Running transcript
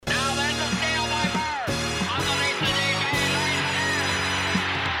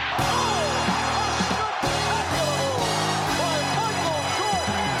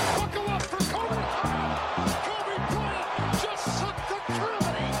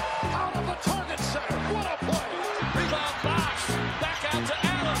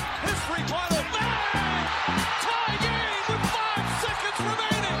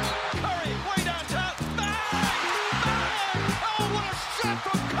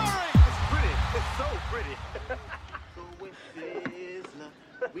pretty.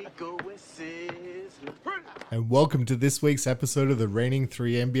 And welcome to this week's episode of the Reigning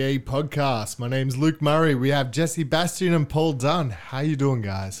 3 NBA podcast. My name's Luke Murray. We have Jesse Bastian and Paul Dunn. How you doing,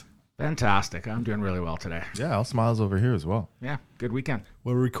 guys? Fantastic. I'm doing really well today. Yeah, all smiles over here as well. Yeah, good weekend.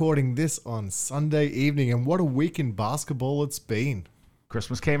 We're recording this on Sunday evening, and what a week in basketball it's been.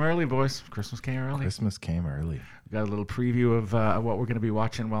 Christmas came early, boys. Christmas came early. Christmas came early. We got a little preview of what we're going to be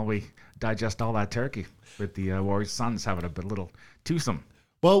watching while we digest all that turkey with the Warriors Suns having a little twosome.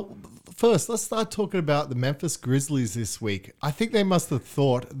 Well, first, let's start talking about the Memphis Grizzlies this week. I think they must have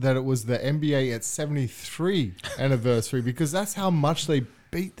thought that it was the NBA at 73 anniversary because that's how much they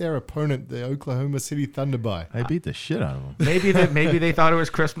beat their opponent, the Oklahoma City Thunder, by. I beat the shit out of them. Maybe they thought it was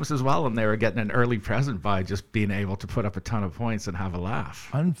Christmas as well, and they were getting an early present by just being able to put up a ton of points and have a laugh.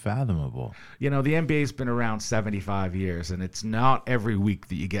 Unfathomable. You know, the NBA's been around 75 years, and it's not every week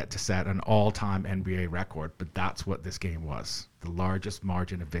that you get to set an all-time NBA record, but that's what this game was. The largest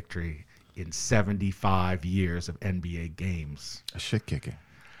margin of victory in 75 years of NBA games. A shit kicking.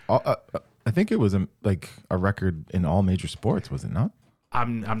 I think it was a record in all major sports, was it not?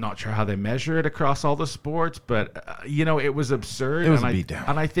 I'm not sure how they measure it across all the sports, but it was absurd. It was and a beatdown.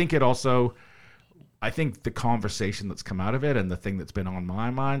 And I think I think the conversation that's come out of it and the thing that's been on my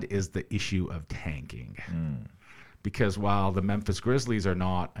mind is the issue of tanking. Because while the Memphis Grizzlies are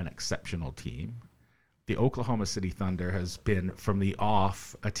not an exceptional team, the Oklahoma City Thunder has been from the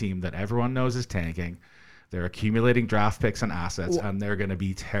off a team that everyone knows is tanking. They're accumulating draft picks and assets, and they're going to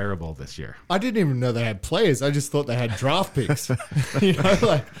be terrible this year. I didn't even know they had players. I just thought they had draft picks. Put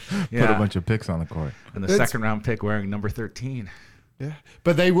a bunch of picks on the court. And the second round pick wearing number 13. Yeah,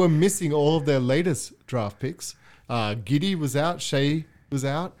 but they were missing all of their latest draft picks. Giddey was out. Shea was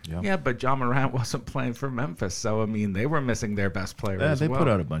out. Yeah, but John Morant wasn't playing for Memphis. So, I mean, they were missing their best player as well. They put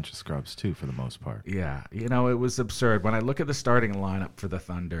out a bunch of scrubs, too, for the most part. Yeah, it was absurd. When I look at the starting lineup for the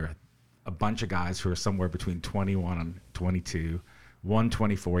Thunder, a bunch of guys who are somewhere between 21 and 22, one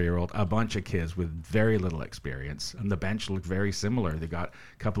 24-year-old, a bunch of kids with very little experience. And the bench looked very similar. They got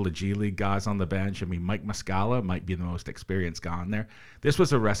a couple of G League guys on the bench. I mean, Mike Muscala might be the most experienced guy on there. This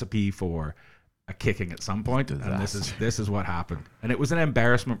was a recipe for a kicking at some point, and this is what happened. And it was an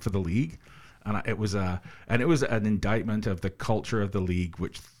embarrassment for the league, and it was an indictment of the culture of the league,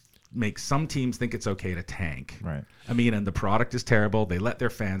 which makes some teams think it's okay to tank. Right. I mean, and the product is terrible. They let their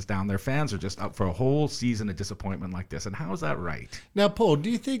fans down. Their fans are just up for a whole season of disappointment like this. And how is that right? Now, Paul, do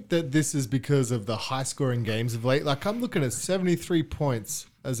you think that this is because of the high-scoring games of late? Like, I'm looking at 73 points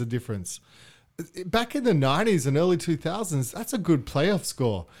as a difference. Back in the 90s and early 2000s, that's a good playoff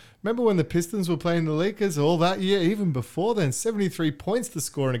score. Remember when the Pistons were playing the Lakers all that year? Even before then, 73 points to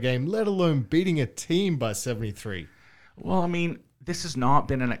score in a game, let alone beating a team by 73. Well, I mean, this has not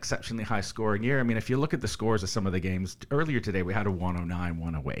been an exceptionally high-scoring year. I mean, if you look at the scores of some of the games, earlier today we had a 109,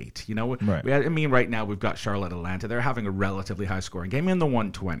 108. Right. Right now we've got Charlotte, Atlanta. They're having a relatively high-scoring game in the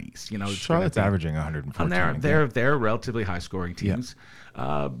 120s. Charlotte's averaging 114. And they're relatively high-scoring teams.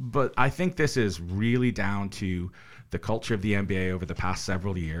 Yeah. But I think this is really down to the culture of the NBA over the past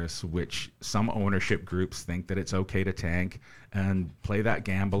several years, which some ownership groups think that it's okay to tank and play that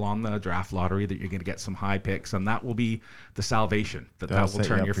gamble on the draft lottery that you're going to get some high picks, and that will be the salvation that will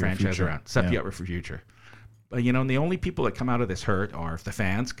turn your franchise around, set you up for future. But, and the only people that come out of this hurt are the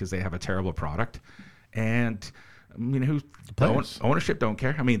fans because they have a terrible product, and ownership don't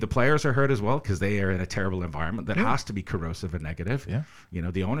care. I mean, the players are hurt as well because they are in a terrible environment that has to be corrosive and negative. Yeah.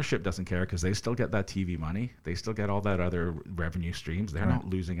 The ownership doesn't care because they still get that TV money. They still get all that other revenue streams. They're not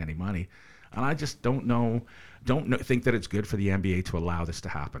losing any money. And I just don't think that it's good for the NBA to allow this to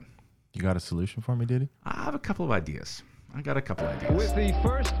happen. You got a solution for me, Diddy? I have a couple of ideas. With the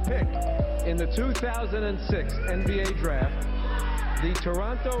first pick in the 2006 NBA draft, the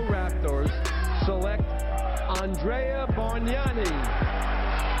Toronto Raptors select Andrea Bargnani.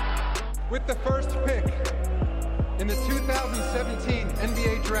 With the first pick in the 2017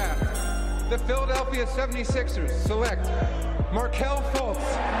 NBA Draft, the Philadelphia 76ers select Markelle Fultz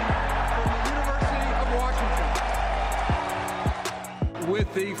from the University of Washington.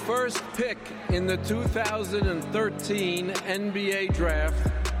 With the first pick in the 2013 NBA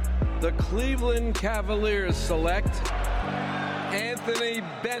Draft, the Cleveland Cavaliers select Anthony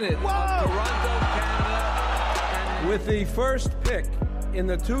Bennett of Toronto, Canada. And with the first pick in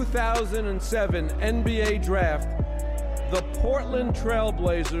the 2007 NBA Draft, the Portland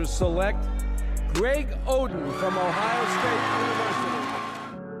Trailblazers select Greg Oden from Ohio State University.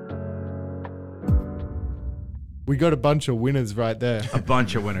 We got a bunch of winners right there. A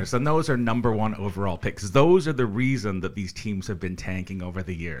bunch of winners. And those are number 1 overall picks. Those are the reason that these teams have been tanking over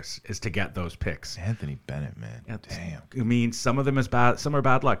the years, is to get those picks. Anthony Bennett, man. Damn. I mean, some of them is bad. Some are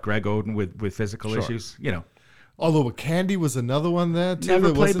bad luck. Greg Oden with physical issues, you know. Although Candy was another one there too. Never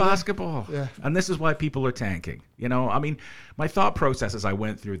that played wasn't there. basketball. Yeah. And this is why people are tanking. You know, I mean, my thought process as I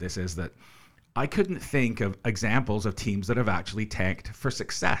went through this is that I couldn't think of examples of teams that have actually tanked for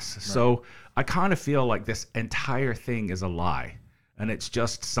success. Right. So I kind of feel like this entire thing is a lie. And it's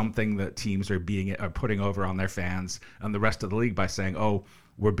just something that teams are putting over on their fans and the rest of the league by saying, oh,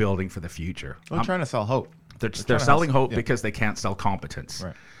 we're building for the future. They're trying to sell hope. They're selling hope because they can't sell competence.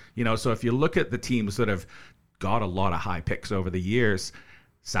 Right. You know, so if you look at the teams that have got a lot of high picks over the years,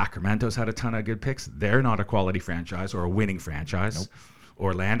 Sacramento's had a ton of good picks. They're not a quality franchise or a winning franchise. Nope.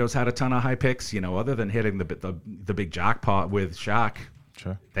 Orlando's had a ton of high picks. You know, other than hitting the big jackpot with Shaq,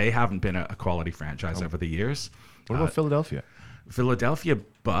 sure, they haven't been a quality franchise over the years. What about Philadelphia? Philadelphia,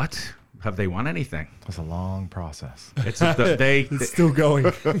 but have they won anything? That's a long process. It's still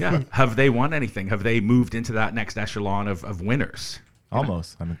going. Yeah. Have they won anything? Have they moved into that next echelon of winners?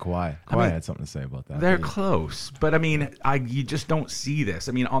 Almost. I mean, Kawhi had something to say about that. They're close, but I mean, you just don't see this.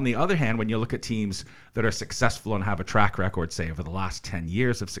 I mean, on the other hand, when you look at teams that are successful and have a track record, say over the last 10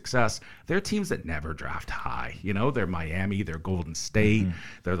 years of success, they're teams that never draft high. You know, they're Miami, they're Golden State,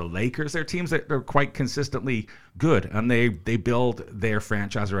 they're the Lakers. They're teams that are quite consistently good, and they build their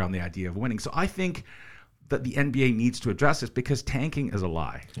franchise around the idea of winning. So I think that the NBA needs to address this because tanking is a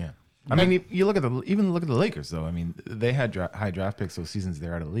lie. Yeah. I mean, you look at the Lakers though. I mean, they had high draft picks those seasons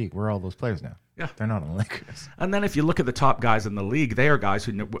they're out of the league. Where are all those players now? Yeah, they're not on the Lakers. And then if you look at the top guys in the league, they are guys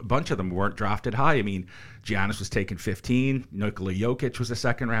who a bunch of them weren't drafted high. I mean, Giannis was taken 15. Nikola Jokic was a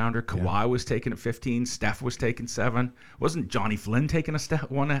second rounder. Kawhi was taken at 15. Steph was taken 7. Wasn't Johnny Flynn taken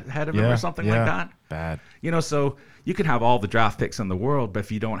one ahead of him or something like that? Bad. You know, so you can have all the draft picks in the world, but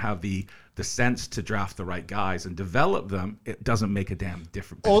if you don't have the sense to draft the right guys and develop them, it doesn't make a damn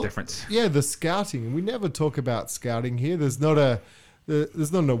difference. Yeah, the scouting. We never talk about scouting here. There's not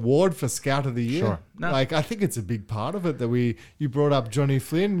an award for Scout of the Year. Sure. No. Like, I think it's a big part of it that you brought up Johnny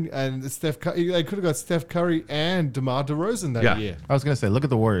Flynn and Steph Curry. They could have got Steph Curry and DeMar DeRozan that year. I was going to say, look at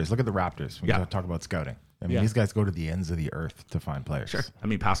the Warriors. Look at the Raptors. We talk about scouting. I mean, Yeah. these guys go to the ends of the earth to find players. Sure. I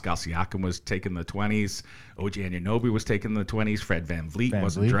mean, Pascal Siakam was taken in the 20s. OG Anunoby was taken in the 20s. Fred VanVleet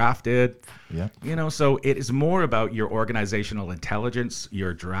wasn't drafted. Yeah. You know, so it is more about your organizational intelligence,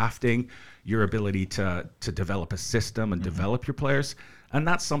 your drafting, your ability to develop a system and develop your players. And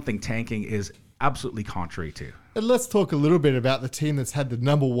that's something tanking is absolutely contrary to. And let's talk a little bit about the team that's had the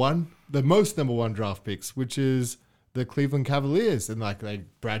most number one draft picks, which is the Cleveland Cavaliers. And like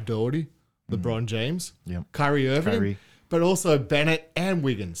Brad Daugherty, LeBron James, Kyrie Irving, but also Bennett and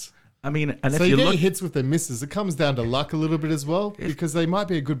Wiggins. I mean, and so if you get look, hits with their misses. It comes down to luck a little bit as well, because they might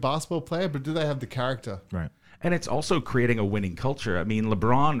be a good basketball player, but do they have the character? Right. and it's also creating a winning culture. I mean,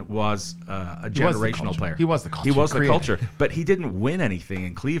 LeBron was a generational player. He was the culture. He was the culture, but he didn't win anything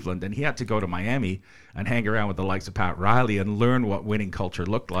in Cleveland, and he had to go to Miami and hang around with the likes of Pat Riley and learn what winning culture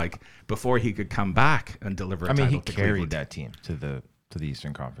looked like before he could come back and deliver a title he to carried Cleveland. that team to the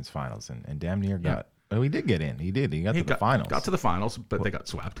Eastern Conference Finals and damn near got. Well, he did get in. He did. He got to the finals. Got to the finals, but they got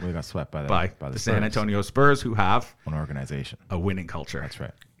swept. They got swept by the San Antonio Spurs, who have an organization, a winning culture. That's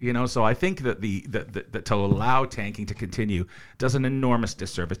right. You know, so I think that that to allow tanking to continue does an enormous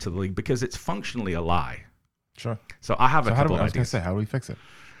disservice to the league because it's functionally a lie. Sure. So I have a couple of I was going ideas. to say, how do we fix it?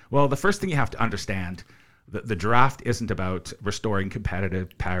 Well, the first thing you have to understand, the draft isn't about restoring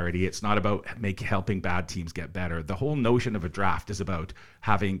competitive parity. It's not about helping bad teams get better. The whole notion of a draft is about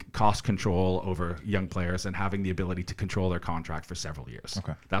having cost control over young players and having the ability to control their contract for several years.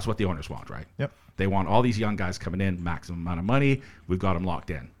 Okay. That's what the owners want, right? Yep. They want all these young guys coming in, maximum amount of money. We've got them locked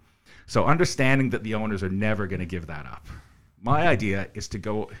in. So understanding that the owners are never going to give that up. My idea is to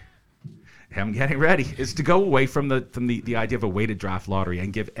go... I'm getting ready. Is to go away from the idea of a weighted draft lottery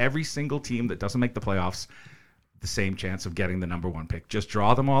and give every single team that doesn't make the playoffs the same chance of getting the number one pick. Just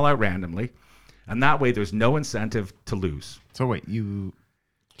draw them all out randomly, and that way there's no incentive to lose. So wait,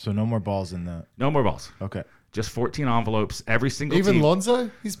 so no more balls in the... No more balls. Okay. Just 14 envelopes. Every single Even team.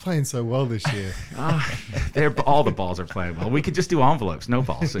 Lonzo? He's playing so well this year. All the balls are playing well. We could just do envelopes, no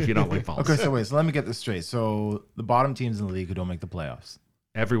balls, if you don't like balls. Okay, so wait. So let me get this straight. So the bottom teams in the league who don't make the playoffs,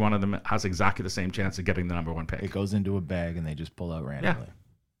 Every one of them has exactly the same chance of getting the number one pick. it goes into a bag and they just pull out randomly.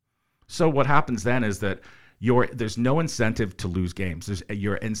 So what happens then is that there's no incentive to lose games.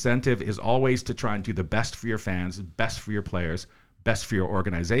 Your incentive is always to try and do the best for your fans, best for your players, best for your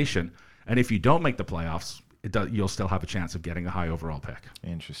organization. And if you don't make the playoffs, you'll still have a chance of getting a high overall pick.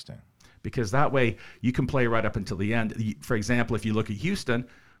 Interesting. because that way you can play right up until the end. For example, if you look at Houston,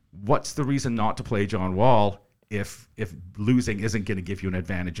 what's the reason not to play John Wall if losing isn't going to give you an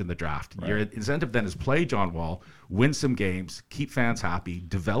advantage in the draft? Right. Your incentive then is play John Wall, win some games, keep fans happy,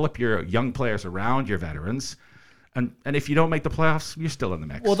 develop your young players around your veterans. And if you don't make the playoffs, you're still in the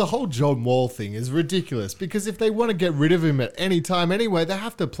mix. Well, the whole John Wall thing is ridiculous because if they want to get rid of him at any time anyway, they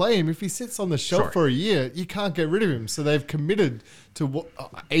have to play him. If he sits on the shelf for a year, you can't get rid of him. So they've committed to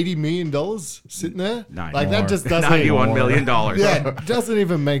 $80 million sitting there. That just doesn't $91 million. Yeah, it doesn't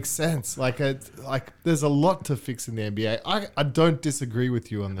even make sense. There's a lot to fix in the NBA. I don't disagree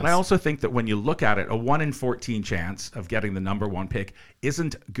with you on this. And I also think that when you look at it, a 1 in 14 chance of getting the number 1 pick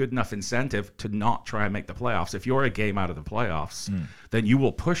isn't good enough incentive to not try and make the playoffs. If you're a game out of the playoffs, then you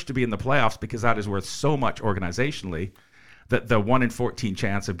will push to be in the playoffs because that is worth so much organizationally that the 1 in 14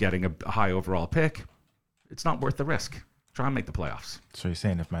 chance of getting a high overall pick, it's not worth the risk. Try and make the playoffs. So you're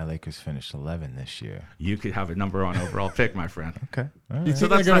saying if my Lakers finish 11 this year, you could have a number 1 overall pick, my friend. Okay. All right. You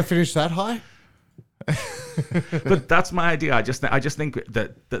think they're going to finish that high? But that's my idea. I just think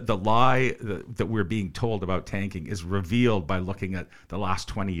that the lie that we're being told about tanking is revealed by looking at the last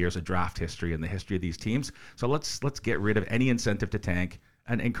 20 years of draft history and the history of these teams. So let's get rid of any incentive to tank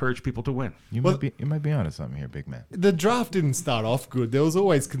and encourage people to win. You might be onto something here, big man. The draft didn't start off good. There was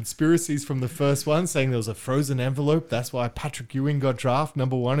always conspiracies from the first one saying there was a frozen envelope. That's why Patrick Ewing got draft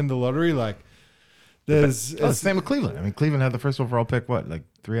number 1 in the lottery. The same with Cleveland. I mean, Cleveland had the first overall pick,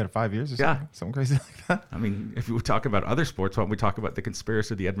 3 out of 5 years or something? Yeah. Something crazy like that? I mean, if we talk about other sports, why don't we talk about the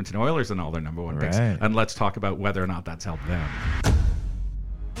conspiracy of the Edmonton Oilers and all their number 1 picks? And let's talk about whether or not that's helped them.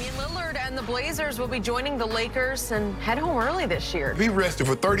 Lillard and the Blazers will be joining the Lakers and head home early this year. He rested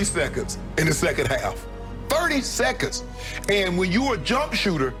for 30 seconds in the second half. 30 seconds. And when you're a jump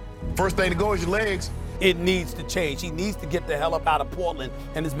shooter, first thing to go is your legs. It needs to change. He needs to get the hell up out of Portland,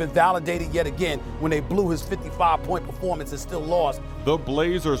 and it's been validated yet again when they blew his 55-point performance and still lost. The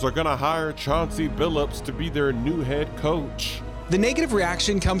Blazers are going to hire Chauncey Billups to be their new head coach. The negative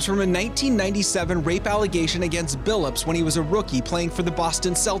reaction comes from a 1997 rape allegation against Billups when he was a rookie playing for the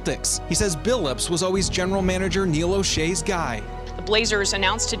Boston Celtics. He says Billups was always general manager Neil O'Shea's guy. The Blazers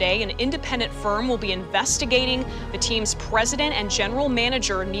announced today an independent firm will be investigating the team's president and general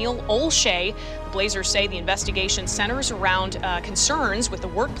manager, Neil O'Shea. The Blazers say the investigation centers around concerns with the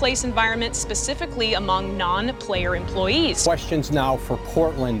workplace environment, specifically among non-player employees. Questions now for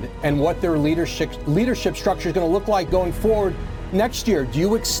Portland and what their leadership structure is going to look like going forward next year. Do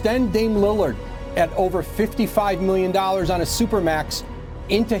you extend Dame Lillard at over $55 million on a Supermax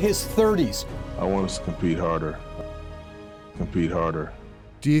into his 30s? I want us to compete harder.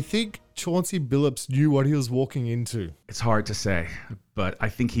 Do you think Chauncey Billups knew what he was walking into? It's hard to say, but I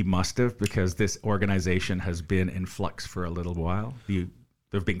think he must have because this organization has been in flux for a little while. There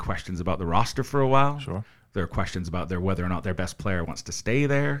have been questions about the roster for a while. Sure. There are questions about whether or not their best player wants to stay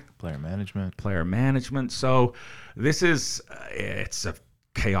there. Player management. So this is it's a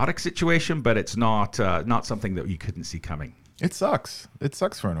chaotic situation, but it's not something that you couldn't see coming. It sucks. It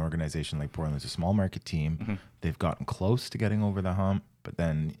sucks for an organization like Portland. It's a small market team. Mm-hmm. They've gotten close to getting over the hump, but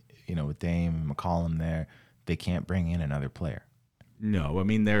then, with Dame and McCollum there, they can't bring in another player. No, I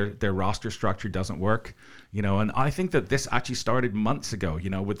mean, their roster structure doesn't work, and I think that this actually started months ago,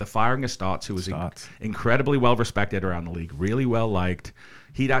 with the firing of Stotts, who was incredibly well respected around the league, really well liked.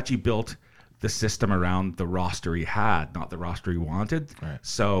 He'd actually built the system around the roster he had, not the roster he wanted. Right.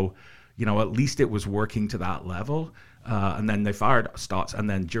 So, at least it was working to that level. And then they fired Stotts. And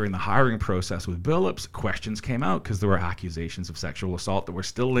then during the hiring process with Billups, questions came out because there were accusations of sexual assault that were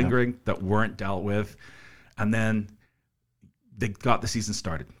still lingering, that weren't dealt with. And then they got the season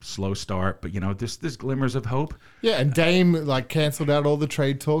started. Slow start, but there's glimmers of hope. Yeah, and Dame cancelled out all the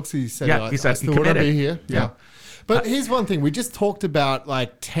trade talks. He said, he said I still want to be here. Yeah. But here's one thing. We just talked about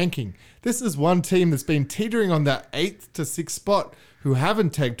tanking. This is one team that's been teetering on that 8th to 6th spot who haven't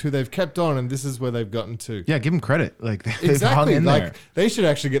tanked, who they've kept on, and this is where they've gotten to. Yeah, give them credit. Exactly. They should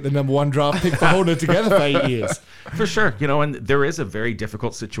actually get the number 1 draft pick for holding it together for 8 years. For sure. And there is a very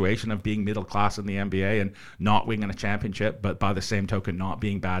difficult situation of being middle class in the NBA and not winning a championship, but by the same token, not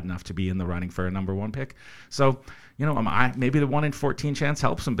being bad enough to be in the running for a number 1 pick. So, maybe the 1 in 14 chance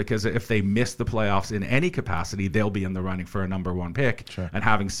helps them because if they miss the playoffs in any capacity, they'll be in the running for a number 1 pick and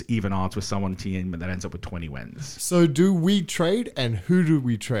having even odds with someone team that ends up with 20 wins. So do we trade, and who do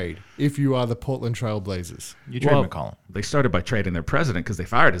we trade if you are the Portland Trail Blazers? You trade McCollum. They started by trading their president because they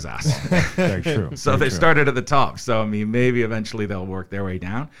fired his ass. Very true. So they started at the top. So, maybe eventually they'll work their way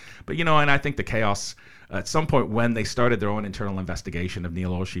down. But, and I think the chaos at some point when they started their own internal investigation of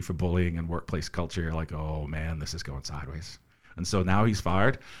Neil O'Shea for bullying and workplace culture, you're like, oh man, this is going sideways. And so now he's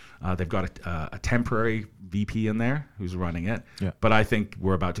fired. They've got a temporary VP in there who's running it. Yeah. But I think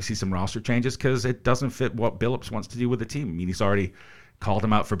we're about to see some roster changes because it doesn't fit what Billups wants to do with the team. I mean, he's already called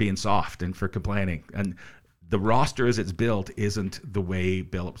him out for being soft and for complaining. And the roster as it's built isn't the way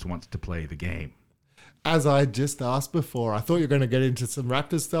Billups wants to play the game. As I just asked before, I thought you were going to get into some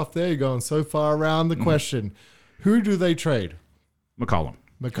Raptors stuff there. You're going so far around the question. Who do they trade? McCollum.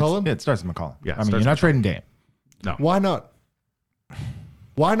 McCollum? It starts with McCollum. Yeah, I mean, you're not trading Dame. No. Why not?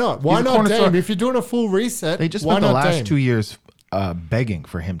 Why not? Why He's a not cornerstone. Dame? If you're doing a full reset, They just why spent the not last Dame? 2 years begging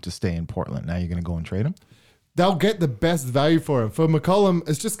for him to stay in Portland. Now you're going to go and trade him? They'll get the best value for him. For McCollum,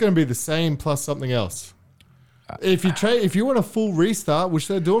 it's just going to be the same plus something else. If you want a full restart, which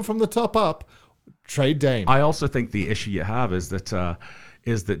they're doing from the top up, trade Dame. I also think the issue you have is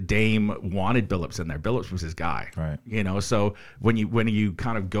that Dame wanted Billups in there. Billups was his guy, right? You know, so when you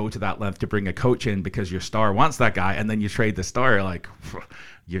kind of go to that length to bring a coach in because your star wants that guy, and then you trade the star, you're like,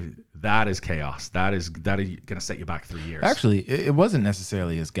 that is chaos. That is going to set you back 3 years. Actually, it wasn't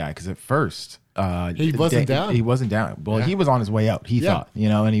necessarily his guy because at first he wasn't down. He wasn't down. Well, he was on his way out. He thought,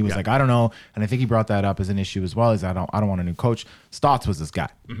 and he was like, I don't know. And I think he brought that up as an issue as well. As I don't want a new coach. Stotts was this guy.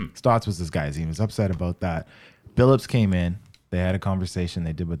 Stotts was this guy. He was upset about that. Billups came in. They had a conversation.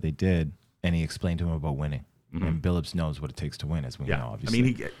 They did what they did, and he explained to him about winning. And Billups knows what it takes to win, as we know. Obviously, I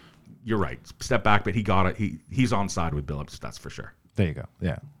mean, you're right. Step back, but he got it. He's on side with Billups. That's for sure. There you go.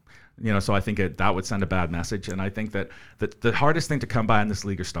 Yeah. You know, so I think that would send a bad message. And I think that the hardest thing to come by in this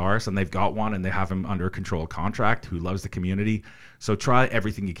league are stars, and they've got one, and they have him under a controlled contract who loves the community. So try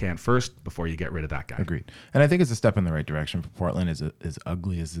everything you can first before you get rid of that guy. Agreed. And I think it's a step in the right direction for Portland. As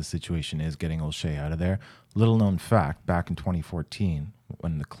ugly as the situation is, getting O'Shea out of there. Little known fact: back in 2014,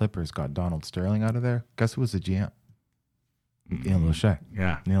 when the Clippers got Donald Sterling out of there, guess who was the GM? Neil O'Shea.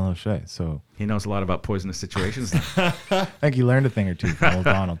 Yeah. Neil O'Shea. So he knows a lot about poisonous situations. I think he learned a thing or two from old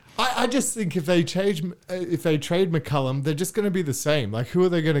Donald. I just think if they trade McCollum, they're just going to be the same. Like, who are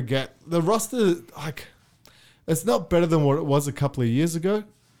they going to get? The roster, like, it's not better than what it was a couple of years ago.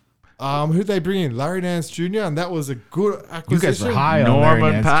 Who'd they bring in? Larry Nance Jr., and that was a good acquisition. You guys were high on Larry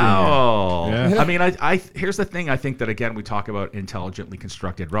Norman Nance Powell. Jr. Yeah. I mean, I here's the thing. I think that, again, we talk about intelligently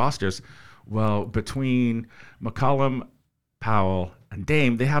constructed rosters. Well, between McCollum, Powell, and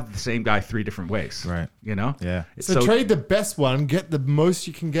Dame, they have the same guy 3 different ways. Right. You know? Yeah. So trade the best one, get the most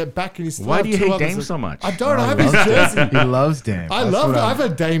you can get back, and you still Why have do you 2 hate others. Dame so much? I don't. I have his jersey. He loves Dame. I have a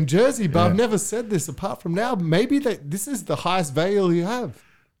Dame jersey, but I've never said this apart from now. Maybe this is the highest value you have.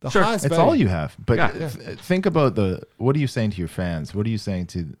 The highest It's value. all you have. But think about what are you saying to your fans? What are you saying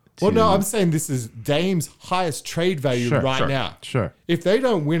to Well, no, I'm saying this is Dame's highest trade value now. Sure. If they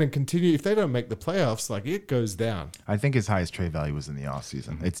don't win and continue, if they don't make the playoffs, like, it goes down. I think his highest trade value was in the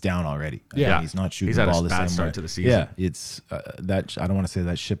offseason. It's down already. I Yeah. mean, he's not shooting He's the had a ball the bad same start way. to the season. Yeah, it's that. I don't want to say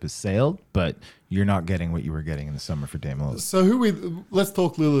that ship has sailed, but you're not getting what you were getting in the summer for Dame Lillard. So let's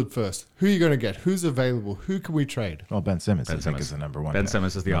talk Lillard first. Who are you going to get? Who's available? Who can we trade? Well, Ben Simmons, I think, is the number one. Ben guy.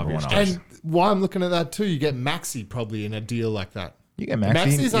 Simmons is the Number obvious one choice. And why I'm looking at that too, you get Maxey probably in a deal like that. You get Maxey.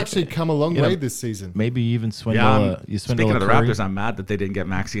 Maxey's actually come a long way this season. Maybe you even swindle. Yeah, swindle speaking of the Curry. Raptors, I'm mad that they didn't get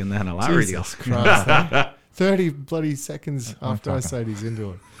Maxey and then a Lowry deal. Jesus Christ, huh? 30 bloody seconds after I said he's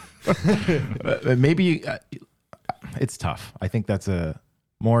into it. Maybe it's tough. I think that's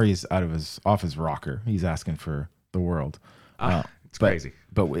Morey's off his rocker. He's asking for the world. It's crazy.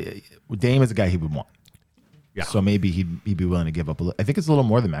 But Dame is a guy he would want. Yeah. So maybe he'd be willing to give up a little. I think it's a little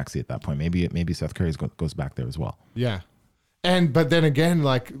more than Maxey at that point. Maybe Seth Curry goes back there as well. Yeah. But then again,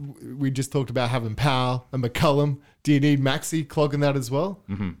 like we just talked about having Powell and McCollum. Do you need Maxey clogging that as well?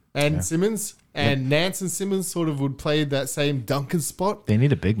 Mm-hmm. And Simmons and Nance and Simmons sort of would play that same Duncan spot. They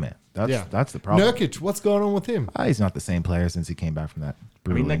need a big man. That's the problem. Nurkic, what's going on with him? He's not the same player since he came back from that.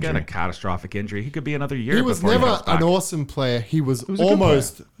 I mean, they got a injury. catastrophic injury. He could be another year. He was before never comes back. an awesome player. He was a good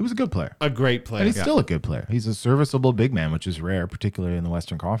almost player. He was a good player. a great player. And he's still a good player. He's a serviceable big man, which is rare, particularly in the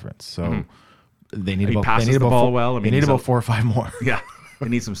Western Conference. So they need He about passes they need the about ball four, well. I mean, they need he's about a- 4 or 5 more. Yeah, they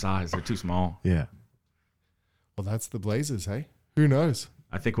need some size. They're too small. Yeah. Well, that's the Blazers, hey? Who knows?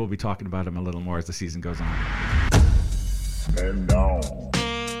 I think we'll be talking about him a little more as the season goes on. And down.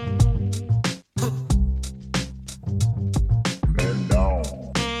 And down.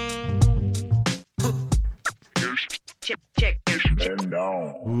 Check. And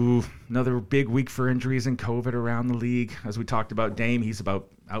down. Ooh, another big week for injuries and COVID around the league. As we talked about, Dame, he's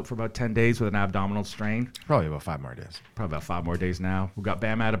out for about 10 days with an abdominal strain. Probably about 5 more days. Probably about 5 more days now. We've got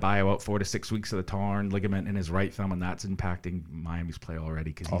Bam Adebayo out 4 to 6 weeks of the torn ligament in his right thumb, and that's impacting Miami's play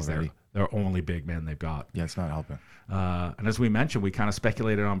already because he's their only big man they've got. Yeah, it's not helping. And as we mentioned, we kind of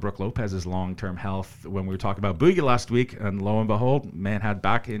speculated on Brook Lopez's long-term health when we were talking about Boogie last week, and lo and behold, man had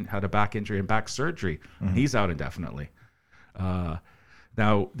a back injury and back surgery. And he's out indefinitely.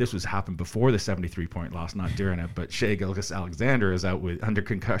 Now, this was happened before the 73-point loss, not during it, but Shai Gilgeous-Alexander is out under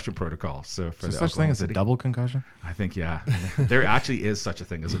concussion protocol. So for the such thing as a double concussion? I think, yeah. There actually is such a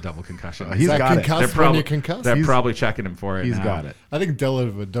thing as a double concussion. He's got it. They're probably checking him for it. He's got it. I think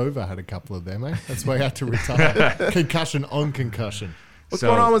Dellavedova had a couple of them, eh? That's why he had to retire. Concussion on concussion. What's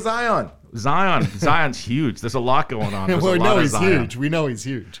going on with Zion? Zion's huge. There's a lot going on. We know he's huge. We know he's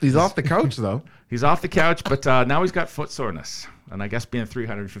huge. He's off the couch, though. He's off the couch, but now he's got foot soreness. And I guess being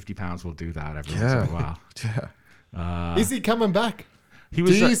 350 pounds will do that every once in a while. Yeah. Is he coming back? Do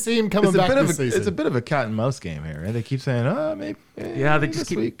you see him coming back this season? It's a bit of a cat and mouse game here, right? They keep saying, maybe. Yeah, they just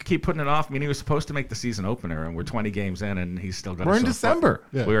keep putting it off. I mean, he was supposed to make the season opener, and we're 20 games in, and he's still got. We're in December.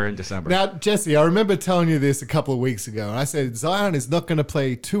 Yeah. We're in December. Now, Jesse, I remember telling you this a couple of weeks ago. I said Zion is not going to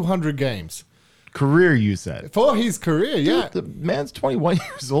play 200 games. Career, you said. For his career, yeah. Dude, the man's 21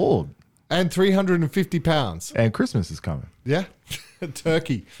 years old. And 350 pounds. And Christmas is coming. Yeah.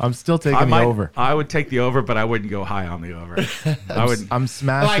 Turkey. I'm still taking the over. I would take the over, but I wouldn't go high on the over. I'm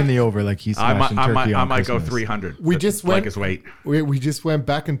smashing the over like he's smashing turkey on I might Christmas. go 300. We just went his weight. We just went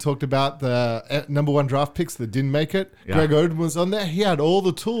back and talked about the number 1 draft picks that didn't make it. Yeah. Greg Oden was on there. He had all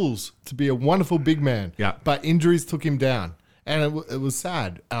the tools to be a wonderful big man. Yeah. But injuries took him down. And it was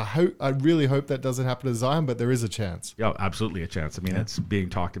sad. I really hope that doesn't happen to Zion, but there is a chance. Yeah, absolutely a chance. I mean, it's being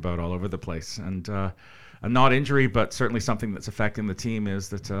talked about all over the place. And a not injury, but certainly something that's affecting the team is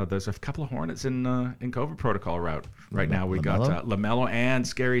that there's a couple of Hornets in COVID protocol route right now. We got LaMelo and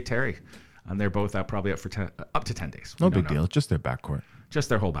Scary Terry, and they're both out probably up to 10 days. No big deal. Just their backcourt. Just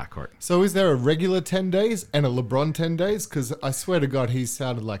their whole backcourt. So is there a regular 10 days and a LeBron 10 days? Because I swear to God, he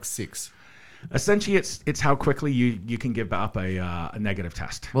sounded like 6. Essentially, it's how quickly you can give up a negative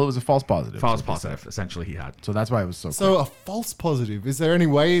test. Well, it was a false positive. False positive, essentially, he had. So that's why it was so So quick. a false positive. Is there any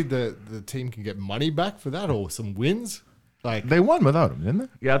way that the team can get money back for that or some wins? Like They won without him, didn't they?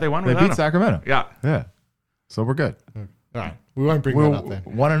 Yeah, they won They without beat him. Sacramento. Yeah. Yeah. So we're good. All right. We won't bring that up then.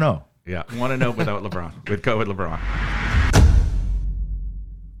 1-0. Yeah, 1-0 without LeBron. With COVID LeBron.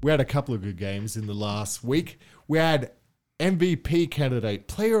 We had a couple of good games in the last week. We had MVP candidate,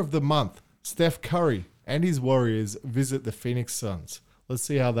 Player of the Month, Steph Curry, and his Warriors visit the Phoenix Suns. Let's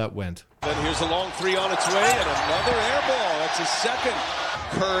see how that went. Then here's a long 3 on its way, and another air ball. That's his second.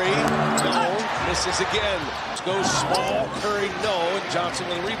 Curry, no, misses again. Goes small, Curry, no, and Johnson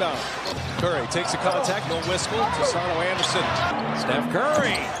with a rebound. Curry takes a contact, no whistle, to Sano Anderson. Steph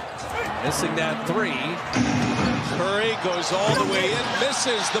Curry, missing that 3. Curry goes all the way in,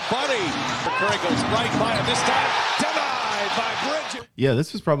 misses the bunny. Curry goes right by him, this time denied by Bridges. Yeah,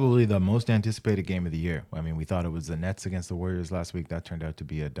 this was probably the most anticipated game of the year. I mean, we thought it was the Nets against the Warriors last week. That turned out to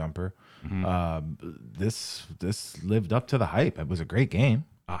be a dumper. This lived up to the hype. It was a great game.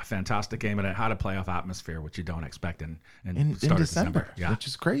 Fantastic game, and it had a playoff atmosphere, which you don't expect in December, yeah. which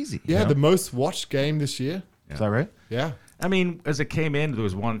is crazy. Yeah, the most watched game this year. Is that right? Yeah. I mean, as it came in, there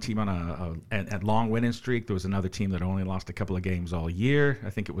was one team on a long winning streak. There was another team that only lost a couple of games all year. I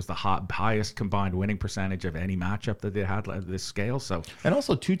think it was the highest combined winning percentage of any matchup that they had at this scale. So, and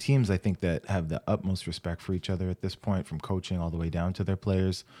also 2 teams, I think, that have the utmost respect for each other at this point, from coaching all the way down to their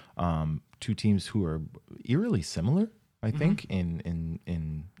players. 2 teams who are eerily similar, I think, in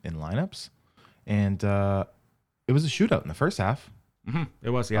lineups. And it was a shootout in the first half. It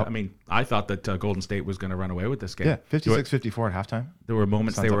was, yeah. I mean, I thought that Golden State was going to run away with this game. Yeah, 56-54 at halftime. There were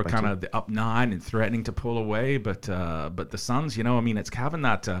moments Suns they were up by kind of up 9 and threatening to pull away, but the Suns, I mean, it's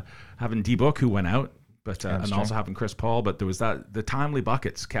having D-Book who went out, but and also having Chris Paul, but there was the timely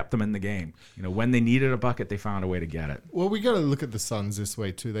buckets kept them in the game. When they needed a bucket, they found a way to get it. Well, we got to look at the Suns this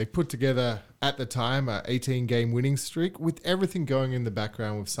way too. They put together at the time a 18-game winning streak with everything going in the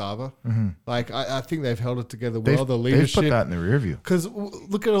background with Sava. Like I think they've held it together well. The leadership, they've put that in the rear view. Because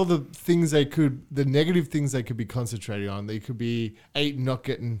look at all the things the negative things they could be concentrating on. They could be Ayton not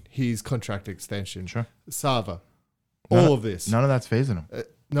getting his contract extension. Sure. Sava, all of this. None of that's phasing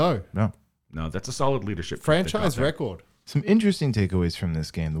them. No, that's a solid leadership. Franchise record. Some interesting takeaways from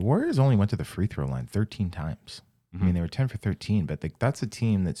this game. The Warriors only went to the free throw line 13 times. I mean, they were 10 for 13, but that's a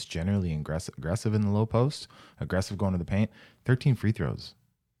team that's generally aggressive in the low post, aggressive going to the paint. 13 free throws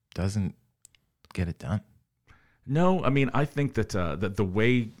doesn't get it done. No, I mean, I think that that the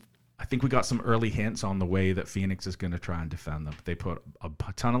way, I think we got some early hints on the way that Phoenix is going to try and defend them. They put a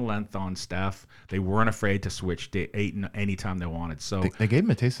ton of length on Steph. They weren't afraid to switch to Ayton anytime they wanted. So they gave him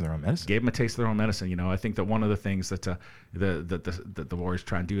a taste of their own medicine. Gave him a taste of their own medicine. You know, I think that one of the things that the Warriors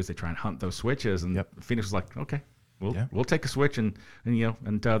try and do is they try and hunt those switches. And Phoenix was like, okay, we'll take a switch. And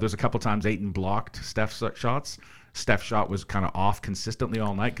there's a couple times Ayton blocked Steph's shots. Steph's shot was kind of off consistently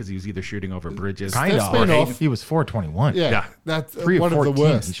all night because he was either shooting over Bridges. Kind of off. He was 4-21. Yeah. That's 3 one of 14. of the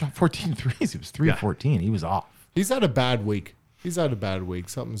worst. He shot 14 threes. He was 3 of 14. He was off. He's had a bad week.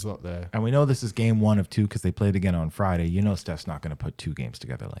 Something's not there. And we know this is game 1 of 2 because they played again on Friday. You know Steph's not going to put 2 games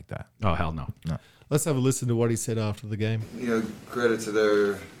together like that. Oh, hell no. Let's have a listen to what he said after the game. Credit to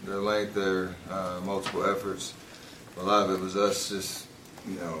their length, their multiple efforts. A lot of it was us just,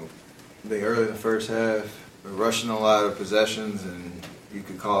 they early in the first half, we're rushing a lot of possessions, and you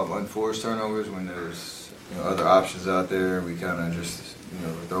could call them unforced turnovers when there's other options out there. We kind of just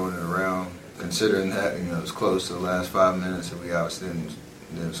throwing it around. Considering that it was close to the last 5 minutes, and we obviously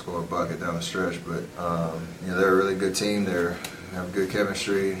didn't score a bucket down the stretch. But they're a really good team. They have good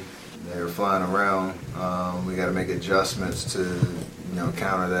chemistry. They're flying around. We got to make adjustments to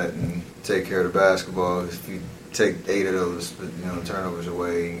counter that and take care of the basketball. If you take 8 of those turnovers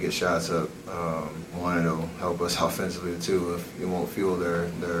away and get shots up, one, it'll help us offensively. 2, if it won't fuel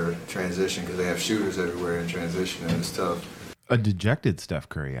their transition because they have shooters everywhere in transition, and it's tough. A dejected Steph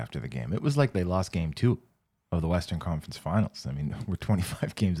Curry after the game. It was like they lost game 2 of the Western Conference Finals. I mean, we're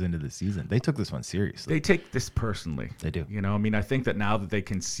 25 games into the season. They took this one seriously. They take this personally. They do. I mean, I think that now that they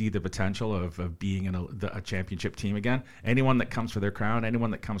can see the potential of being in a championship team again, anyone that comes for their crown,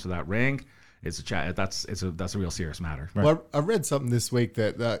 anyone that comes for that ring, that's a real serious matter. Right. Well, I read something this week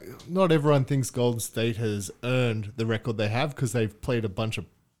that not everyone thinks Golden State has earned the record they have because they've played a bunch of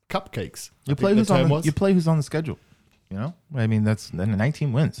cupcakes. You play who's on the schedule. I mean, that's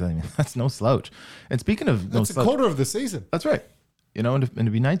 19 wins. I mean, that's no slouch. And speaking of that's a quarter of the season. That's right. And to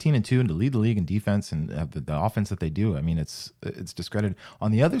be 19-2 and to lead the league in defense and have the offense that they do, I mean, it's discredited.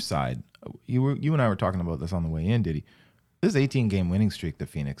 On the other side, you and I were talking about this on the way in, Diddy. This 18-game winning streak that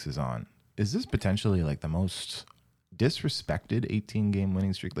Phoenix is on, is this potentially like the most disrespected 18-game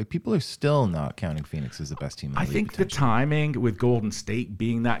winning streak? Like, people are still not counting Phoenix as the best team in the league. I think the timing with Golden State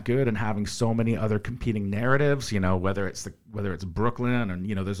being that good and having so many other competing narratives, whether it's Brooklyn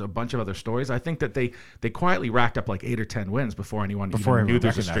and there's a bunch of other stories. I think that they quietly racked up like 8 or 10 wins before anyone knew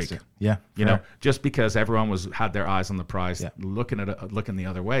there was a streak. Yeah, just because everyone had their eyes on the prize, looking the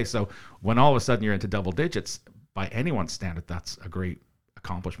other way. So when all of a sudden you're into double digits, by anyone's standard, that's a great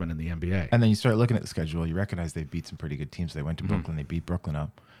accomplishment in the NBA. And then you start looking at the schedule, you recognize they beat some pretty good teams. They went to Brooklyn, they beat Brooklyn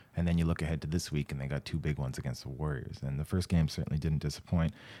up, and then you look ahead to this week and they got 2 big ones against the Warriors. And the first game certainly didn't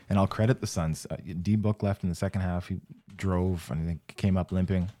disappoint. And I'll credit the Suns. D-Book left in the second half. He drove and I think came up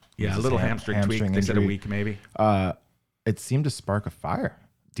limping. Yeah, a little hamstring tweak. They said a week maybe. It seemed to spark a fire.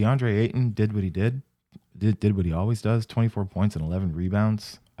 DeAndre Ayton did what he did what he always does, 24 points and 11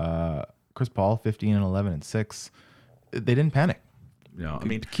 rebounds. Chris Paul, 15 and 11 and 6. They didn't panic. I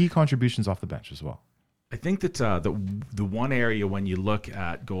mean, key contributions off the bench as well. I think that the one area when you look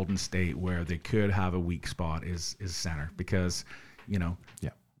at Golden State where they could have a weak spot is center because,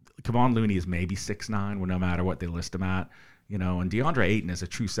 Kevon Looney is maybe 6'9", no matter what they list him at. And DeAndre Ayton is a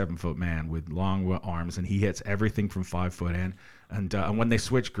true 7-foot man with long arms, and he hits everything from 5 foot in. And when they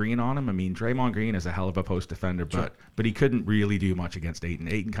switch Green on him, I mean, Draymond Green is a hell of a post defender, but he couldn't really do much against Ayton.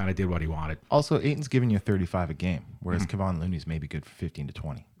 Ayton kind of did what he wanted. Also, Ayton's giving you 35 a game, whereas Kevon Looney's maybe good for 15 to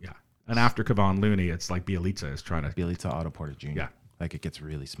 20. Yeah. And after Kevon Looney, it's like Bielitsa is trying to... Bielitsa, Otto Porter Jr. Yeah. Like, it gets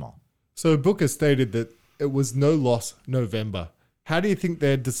really small. So Booker stated that it was no loss November. How do you think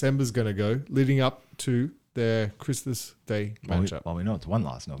their December's going to go leading up to their Christmas Day matchup? Well, we know it's 1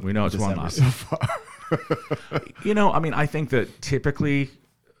 loss. No, we know it's December 1 loss so far. I mean, I think that typically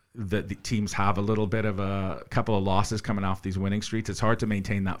the teams have a little bit of a couple of losses coming off these winning streaks. It's hard to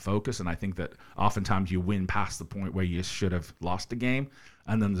maintain that focus, and I think that oftentimes you win past the point where you should have lost a game,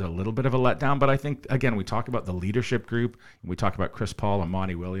 and then there's a little bit of a letdown. But I think, again, we talk about the leadership group, and we talk about Chris Paul and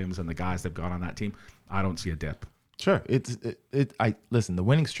Monty Williams and the guys they've got on that team. I don't see a dip. Sure. Listen, the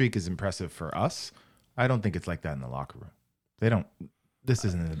winning streak is impressive for us. I don't think it's like that in the locker room. They don't. This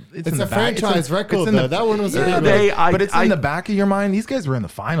isn't. It's a franchise record, though. That one was. But it's in the back of your mind. These guys were in the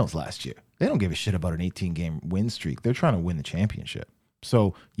finals last year. They don't give a shit about an 18-game win streak. They're trying to win the championship.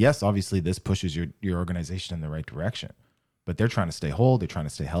 So yes, obviously this pushes your organization in the right direction. But they're trying to stay whole. They're trying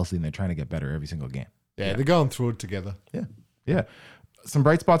to stay healthy, and they're trying to get better every single game. Yeah, they're going through it together. Yeah. Some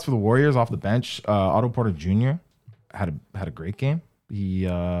bright spots for the Warriors off the bench. Otto Porter Jr. had a great game. He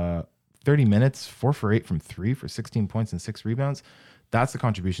 30 minutes, 4 for 8 from 3 for 16 points and 6 rebounds. That's the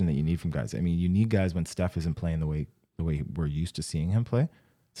contribution that you need from guys. I mean, you need guys when Steph isn't playing the way we're used to seeing him play,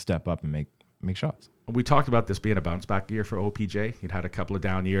 step up and make shots. We talked about this being a bounce back year for OPJ. He'd had a couple of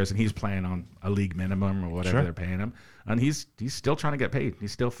down years, and he's playing on a league minimum or whatever they're paying him. And he's still trying to get paid. He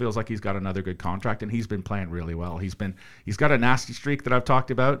still feels like he's got another good contract, and he's been playing really well. He's got a nasty streak that I've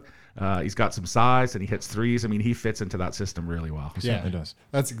talked about. He's got some size, and he hits threes. I mean, he fits into that system really well. He certainly does.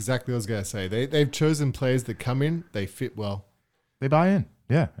 That's exactly what I was going to say. They've chosen players that come in, they fit well. They buy in.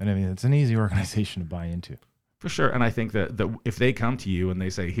 Yeah. And I mean, it's an easy organization to buy into. For sure. And I think that if they come to you and they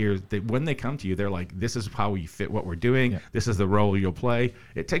say, when they come to you, they're like, this is how we fit what we're doing. Yeah. This is the role you'll play.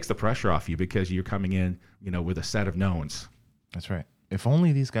 It takes the pressure off you because you're coming in, with a set of knowns. That's right. If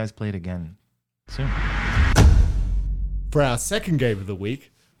only these guys played again soon. For our second game of the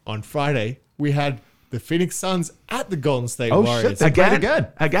week, on Friday, we had the Phoenix Suns at the Golden State Warriors. Shit,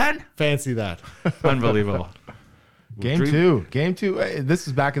 Again? Fancy that. Unbelievable. Game two. This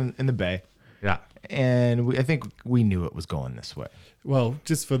is back in the Bay. Yeah. And I think we knew it was going this way. Well,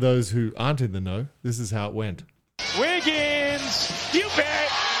 just for those who aren't in the know, this is how it went. Wiggins, you bet.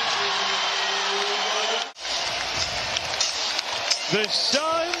 The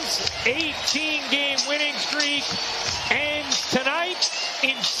Suns' 18-game winning streak ends tonight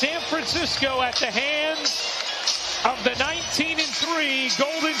in San Francisco at the hands of the 19-3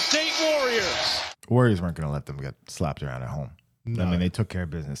 Golden State Warriors. Warriors weren't going to let them get slapped around at home. No. I mean, they took care of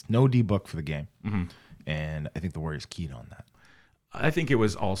business. No D-book for the game. Mm-hmm. And I think the Warriors keyed on that. I think it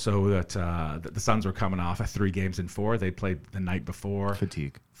was also that the Suns were coming off of 3 games in 4. They played the night before.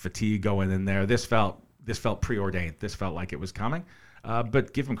 Fatigue going in there. This felt preordained. This felt like it was coming.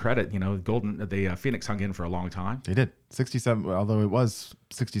 But give them credit. Phoenix hung in for a long time. They did. 67, although it was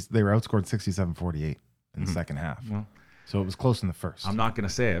 60, they were outscored 67-48 in the second half. Well, so it was close in the first. I'm not going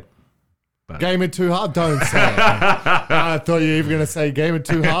to say it. Game of 2 halves? Don't say it. I thought you were even going to say game of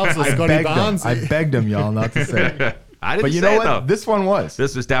 2 halves or Scotty Barnes. I begged him, y'all, not to say it. I didn't but you say know it, what? Though. This one was.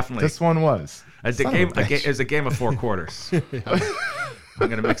 This was definitely. This one was. It's a game of 4 quarters. I'm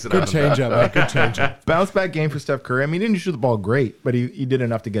going to mix it up. Good change up, mate. Good change up. Bounce back game for Steph Curry. I mean, he didn't shoot the ball great, but he did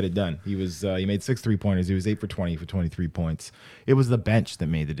enough to get it done. He made 6 3-pointers. He was 8 for 20 for 23 points. It was the bench that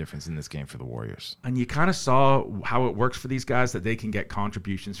made the difference in this game for the Warriors. And you kind of saw how it works for these guys, that they can get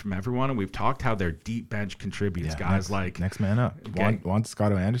contributions from everyone. And we've talked how their deep bench contributes. Guys like next man up, Juan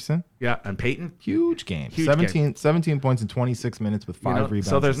Toscano Anderson. Yeah, and Peyton. Huge game. 17 points in 26 minutes with 5 rebounds.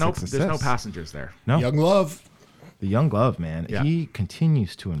 So there's no passengers there. No. Young Love. The young Love, man, he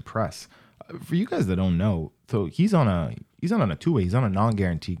continues to impress. For you guys that don't know, so he's on a 2-way. He's on a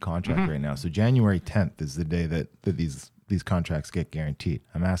non-guaranteed contract right now. So January 10th is the day that these contracts get guaranteed.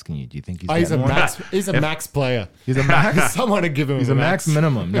 I'm asking you, do you think he's a max? He's a max player. He's a max. Someone to give him. He's a max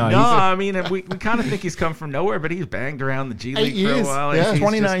minimum. I mean, we kind of think he's come from nowhere, but he's banged around the G League for a while. Yeah,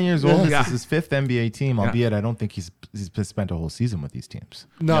 29 years old. This is his 5th NBA team, albeit I don't think he's spent a whole season with these teams.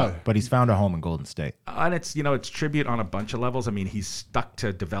 No, but he's found a home in Golden State. And it's tribute on a bunch of levels. I mean, he's stuck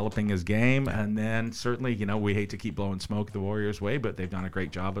to developing his game, and then certainly we hate to keep blowing smoke the Warriors' way, but they've done a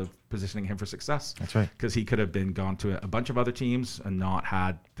great job of positioning him for success. That's right, because he could have gone to a bunch of other teams and not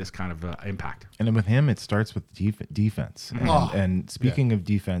had this kind of impact. And then with him, it starts with defense. And speaking of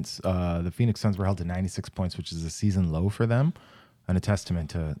defense, the Phoenix Suns were held to 96 points, which is a season low for them, and a testament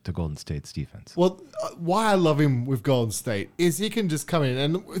to Golden State's defense. Well, why I love him with Golden State is he can just come in,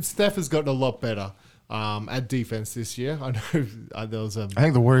 and Steph has gotten a lot better at defense this year. I know there was I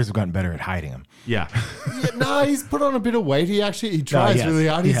think the Warriors have gotten better at hiding him. Yeah. He's put on a bit of weight. He tries really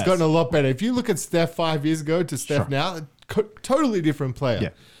hard. He's gotten a lot better. If you look at Steph 5 years ago to Steph now, totally different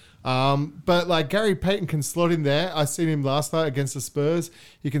player. Yeah. But like Gary Payton can slot in there. I seen him last night against the Spurs.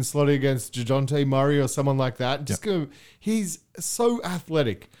 He can slot in against DeJounte Murray or someone like that. He's so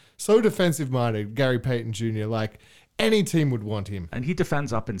athletic, so defensive minded. Gary Payton Jr. Like any team would want him. And he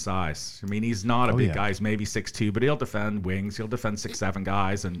defends up in size. I mean, he's not a big guy. He's maybe 6'2", but he'll defend wings. He'll defend 6'7"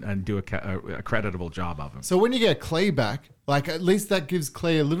 guys and do a creditable job of him. So when you get Clay back, like at least that gives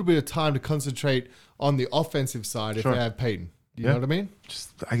Clay a little bit of time to concentrate on the offensive side if they have Payton. You know what I mean?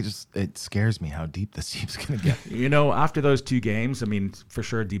 It scares me how deep this team's going to get. After those 2 games, I mean, for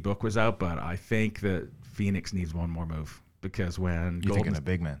sure D-Book was out, but I think that Phoenix needs one more move because when you're thinking a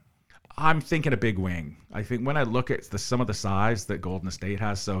big man. I'm thinking a big wing. I think when I look at some of the size that Golden State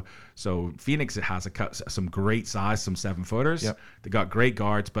has, so Phoenix has some great size, some 7-footers. Yep. They got great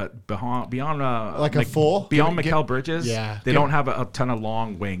guards, but beyond like a 4 beyond Mikal Bridges, they don't have a ton of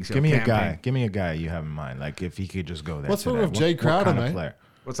long wings. Give me a guy you have in mind. Like if he could just go there. What's wrong with Jay Crowder, mate?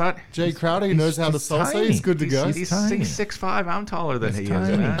 What's that? Jay Crowder, he knows how to salsa. tiny. He's good to go. He's 6'5". I'm taller than he is,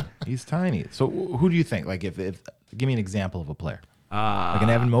 man. He's tiny. So who do you think? Like, if give me an example of a player. Like an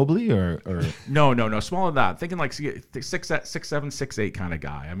Evan Mobley or No, smaller than that. Thinking like 6'7", 6'8" kind of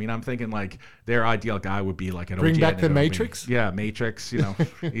guy. I mean, I'm thinking like their ideal guy would be like an Bring OG back the Anunoby. Matrix? Yeah, Matrix. You know,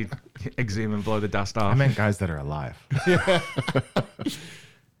 he'd exhume and blow the dust off. I meant guys that are alive.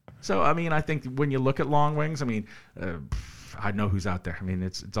 So I mean, I think when you look at long wings, I mean, I know who's out there. I mean,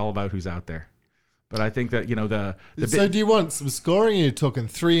 it's all about who's out there. But I think that, you know, So do you want some scoring? Are you talking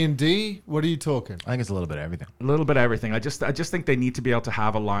 3 and D? What are you talking? I think it's a little bit of everything. A little bit of everything. I just think they need to be able to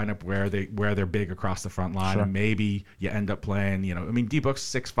have a lineup where they're big across the front line. Sure. And maybe you end up playing, you know, I mean, D-Book's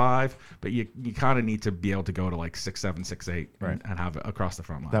 6'5", but you kind of need to be able to go to like 6'7", 6'8", Right. and have it across the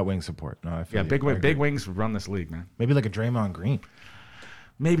front line. That wing support. No, I feel Yeah, big wings run this league, man. Maybe like a Draymond Green.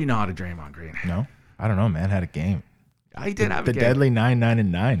 Maybe not a Draymond Green. No, I don't know. Man had a game. He did have the a game. deadly 9, 9,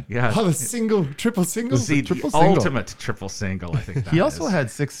 and 9. Yeah. Oh, the triple single? The triple single. ultimate triple single, I think that He also is. had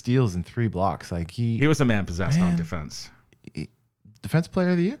 6 steals and 3 blocks. Like He was a man possessed on defense. Defense player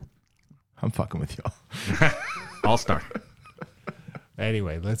of the year? I'm fucking with y'all. All-star.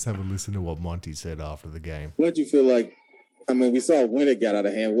 Anyway, let's have a listen to what Monty said after the game. What do you feel like? I mean, we saw when it got out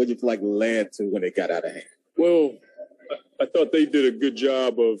of hand. What do you feel like led to when it got out of hand? Well, I thought they did a good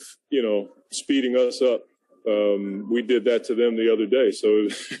job of, you know, speeding us up. We did that to them the other day. So,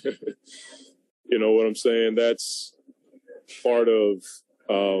 you know what I'm saying? That's part of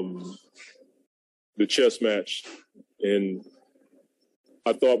the chess match. And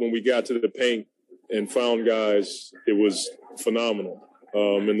I thought when we got to the paint and found guys, it was phenomenal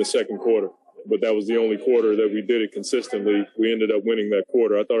in the second quarter. But that was the only quarter that we did it consistently. We ended up winning that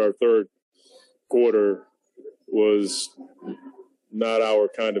quarter. I thought our third quarter was not our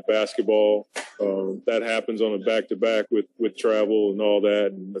kind of basketball. That happens on a back-to-back with travel and all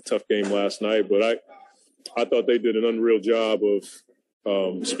that, and a tough game last night. But I thought they did an unreal job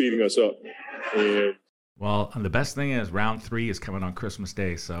of speeding us up. And the best thing is round 3 is coming on Christmas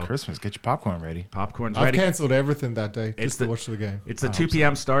Day. So Christmas, get your popcorn ready. Popcorn's I've ready. canceled everything that day just to watch the game. It's a 2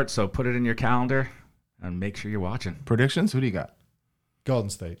 p.m. start, so put it in your calendar and make sure you're watching. Predictions? Who do you got? Golden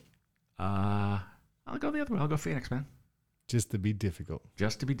State. I'll go the other way. I'll go Phoenix, man. Just to be difficult.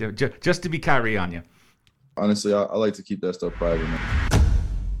 Just to be Kyrie on you. Honestly, I like to keep that stuff private, man.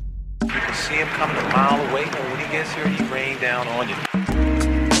 You can see him coming a mile away, and when he gets here, he rain down on you.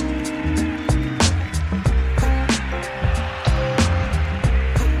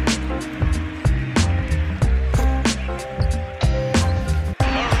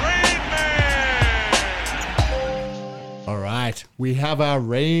 All right, we have our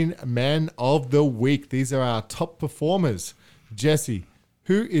Rain Man of the Week. These are our top performers. Jesse,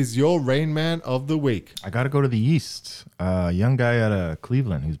 who is your Rain Man of the Week? I got to go to the East. Young guy out of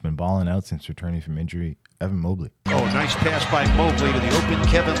Cleveland who's been balling out since returning from injury, Evan Mobley. Oh, nice pass by Mobley to the open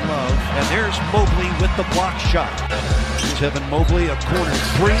Kevin Love. And there's Mobley with the block shot. Here's Evan Mobley, a corner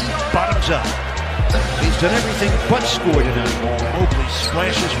 3, bottoms up. He's done everything but score tonight. Mobley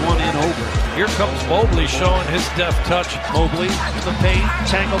splashes one in over. Here comes Mobley showing his deft touch. Mobley in the paint,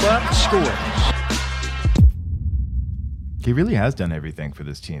 tangled up, scores. He really has done everything for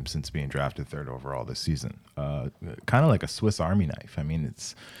this team since being drafted 3rd overall this season. Kind of like a Swiss Army knife. I mean,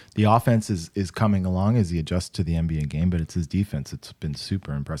 it's the offense is coming along as he adjusts to the NBA game, but it's his defense. It's been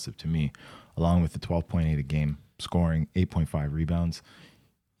super impressive to me, along with the 12.8 a game scoring, 8.5 rebounds.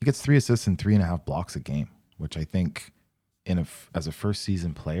 He gets 3 assists and 3.5 blocks a game, which I think as a first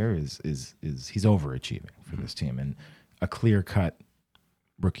season player is he's overachieving for this team and a clear-cut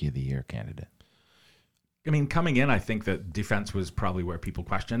Rookie of the Year candidate. I mean, coming in, I think that defense was probably where people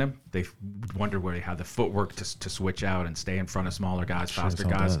questioned him. They wondered where he had the footwork to switch out and stay in front of smaller guys, faster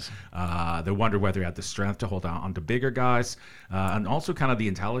guys. They wondered whether he had the strength to hold on to bigger guys, and also kind of the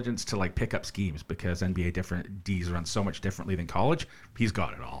intelligence to like pick up schemes because NBA different Ds run so much differently than college. He's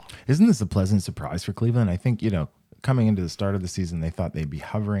got it all. Isn't this a pleasant surprise for Cleveland? I think, coming into the start of the season, they thought they'd be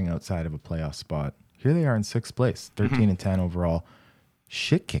hovering outside of a playoff spot. Here they are in 6th place, 13 and 10 overall.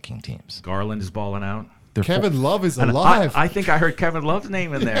 Shit-kicking teams. Garland is balling out. Kevin Love is alive. I think I heard Kevin Love's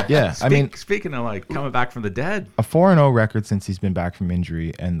name in there. Yeah, speaking of like coming back from the dead, a 4-0 record since he's been back from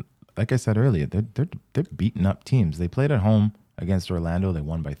injury, and like I said earlier, they're beating up teams. They played at home against Orlando, they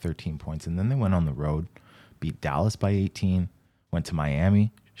won by 13 points, and then they went on the road, beat Dallas by 18, went to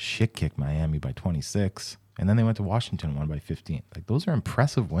Miami, shit-kicked Miami by 26, and then they went to Washington, won by 15. Like those are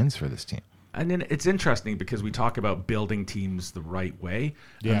impressive wins for this team. And then it's interesting because we talk about building teams the right way.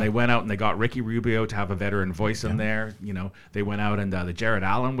 Yeah. And they went out and they got Ricky Rubio to have a veteran voice in there. You know, they went out and the Jared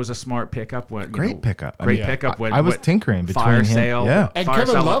Allen was a smart pickup. Great pickup. Great pickup. I was tinkering between Fire him. Sale. Yeah. And Fire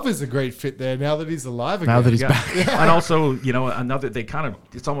Kevin Sale. Love is a great fit there now that he's alive again. Now that he's back. And also, you know,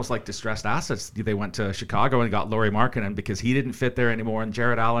 it's almost like distressed assets. They went to Chicago and got Lauri Markkanen because he didn't fit there anymore. And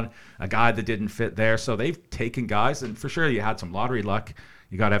Jared Allen, a guy that didn't fit there. So they've taken guys. And for sure, you had some lottery luck.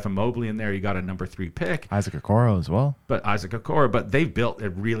 You got Evan Mobley in there. You got a number 3 pick. Isaac Okoro as well. But they've built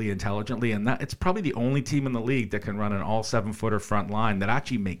it really intelligently. And it's probably the only team in the league that can run an all 7-footer front line that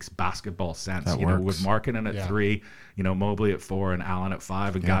actually makes basketball sense. That you know, works. with Markkanen at 3, you know, Mobley at 4 and Allen at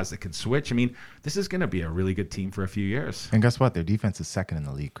 5 and guys that can switch. I mean, this is going to be a really good team for a few years. And guess what? Their defense is second in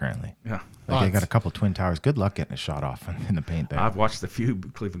the league currently. Yeah. Like they got a couple Twin Towers. Good luck getting a shot off in the paint there. I've watched a few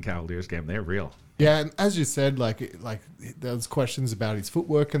Cleveland Cavaliers games. They're real. Yeah, and as you said, like there's questions about his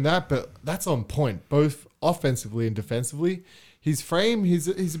footwork and that, but that's on point, both offensively and defensively. His frame, he's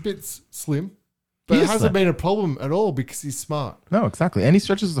a bit slim, but it hasn't been a problem at all because he's smart. No, exactly. And he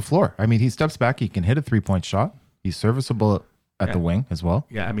stretches the floor. I mean, he steps back. He can hit a 3-point shot. He's serviceable at the wing as well.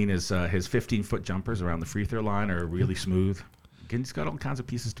 Yeah, I mean, his 15-foot jumpers around the free throw line are really smooth. He's got all kinds of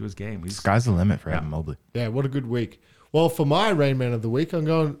pieces to his game. Sky's the limit for Evan Mobley. Yeah, what a good week. Well, for my Rain Man of the week, I'm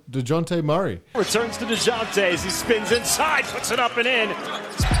going DeJounte Murray. Returns to DeJounte as he spins inside, puts it up and in.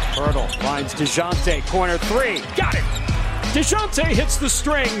 Hurdle finds DeJounte, corner 3, got it. DeJounte hits the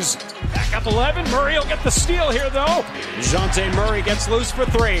strings. Back up 11, Murray will get the steal here though. DeJounte Murray gets loose for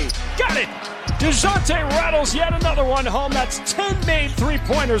 3, got it. DeJounte rattles yet another one home. That's 10 made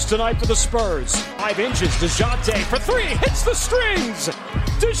 3-pointers tonight for the Spurs. 5 inches, DeJounte for 3, hits the strings.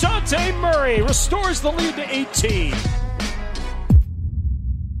 DeJounte Murray restores the lead to 18.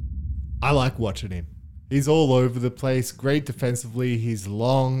 I like watching him. He's all over the place, great defensively. He's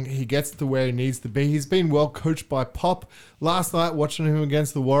long. He gets to where he needs to be. He's been well coached by Pop. Last night, watching him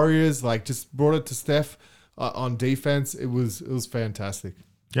against the Warriors, just brought it to Steph on defense. It was fantastic.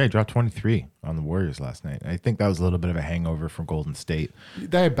 Yeah, he dropped 23 on the Warriors last night. I think that was a little bit of a hangover from Golden State.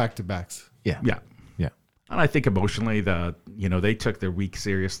 They had back-to-backs. Yeah. And I think emotionally, they took their week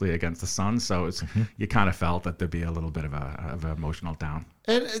seriously against the Suns, so you kind of felt that there'd be a little bit of an emotional down.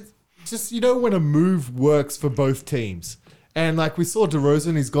 And it's just, when a move works for both teams. And like we saw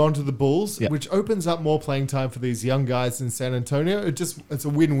DeRozan, he's gone to the Bulls, which opens up more playing time for these young guys in San Antonio. It's a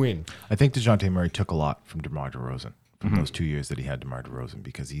win-win. I think DeJounte Murray took a lot from DeMar DeRozan. From those 2 years that he had DeMar DeRozan,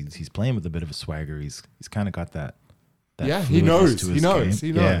 because he's playing with a bit of a swagger. He's kind of got that he knows. To He knows.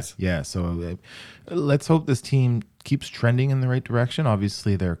 game. He knows. Yeah. So let's hope this team keeps trending in the right direction.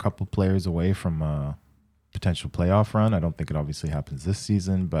 Obviously, they're a couple players away from a potential playoff run. I don't think it obviously happens this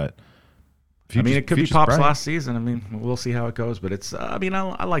season, but it could be Pop's last season. I mean, we'll see how it goes, but it's. I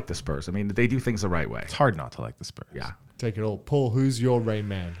like the Spurs. I mean, they do things the right way. It's hard not to like the Spurs. Yeah. Take it all. Paul, who's your Rain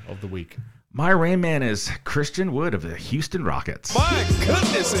Man of the week? My Rain Man is Christian Wood of the Houston Rockets. My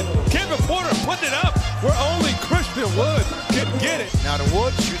goodness, and Kevin Porter putting it up where only Christian Wood can get it. Now to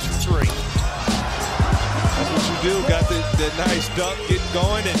Wood, shoots for 3. That's what you do. Got the nice dunk getting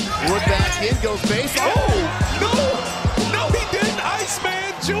going, and Wood back in, goes base. Oh, no, he didn't.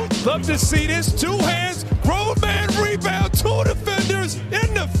 Iceman Jr. Love to see this. 2 hands, grown man rebound, 2 defenders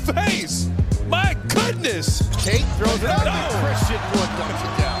in the face. My goodness. Tate throws it out, and Christian Wood dumps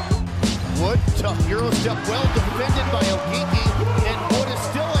it down. Wood, tough Euro step, well defended by Okeke, and Wood is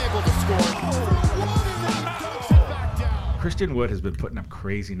still able to score. Christian Wood has been putting up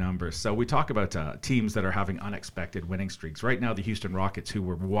crazy numbers. So we talk about teams that are having unexpected winning streaks. Right now, the Houston Rockets, who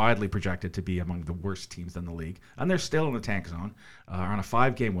were widely projected to be among the worst teams in the league, and they're still in the tank zone, are on a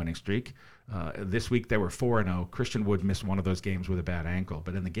 5-game winning streak. This week, they were 4-0. Christian Wood missed one of those games with a bad ankle.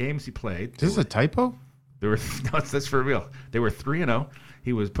 But in the games he played... Is this a typo? That's for real. They were 3-0.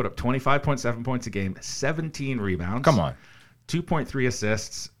 He was put up 25.7 points a game, 17 rebounds. Come on. 2.3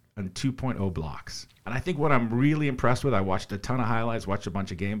 assists and 2.0 blocks. And I think what I'm really impressed with, I watched a ton of highlights, watched a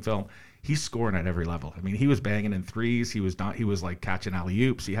bunch of game film. He's scoring at every level. I mean, he was banging in threes. He was like catching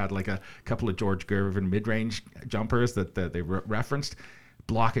alley-oops. He had like a couple of George Gervin mid-range jumpers that they referenced,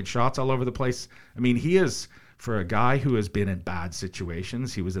 blocking shots all over the place. I mean, he is... For a guy who has been in bad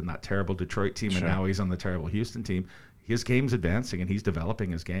situations, he was in that terrible Detroit team, and now he's on the terrible Houston team. His game's advancing, and he's developing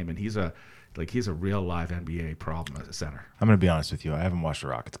his game, and he's a real live NBA problem as a center. I'm going to be honest with you. I haven't watched a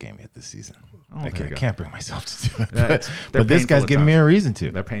Rockets game yet this season. I can't bring myself to do it. But this guy's giving me a reason to.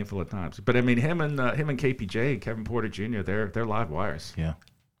 They're painful at times. But I mean, him and KPJ and Kevin Porter Jr. They're live wires. Yeah.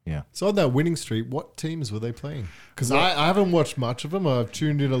 Yeah. So on that winning streak, what teams were they playing? Because I haven't watched much of them. I've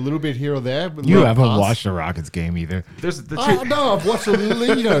tuned in a little bit here or there. But You haven't watched a Rockets game either. No, I've watched a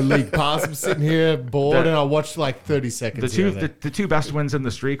league pass. I'm sitting here bored, and I watched like 30 seconds. The two best wins in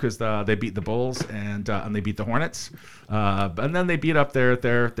the streak was they beat the Bulls and they beat the Hornets, and then they beat up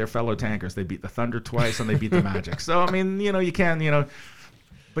their fellow tankers. They beat the Thunder twice and they beat the Magic. So I mean, you can.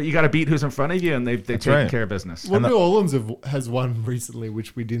 But you got to beat who's in front of you, and they've taken care of business. Well, New Orleans has won recently,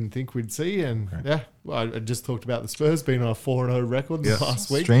 which we didn't think we'd see. And I just talked about the Spurs being on a 4-0 record last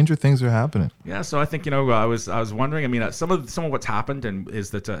week. Stranger things are happening. Yeah, so I think I was wondering. I mean, some of what's happened is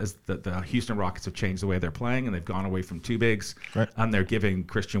that the Houston Rockets have changed the way they're playing, and they've gone away from two bigs, and they're giving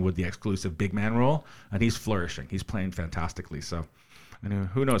Christian Wood the exclusive big man role, and he's flourishing. He's playing fantastically. So,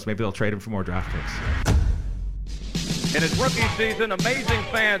 who knows? Maybe they'll trade him for more draft picks. In his rookie season, amazing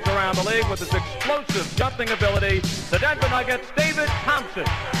fans around the league with his explosive jumping ability, the Denver Nuggets, David Thompson.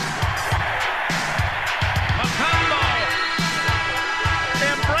 Makambo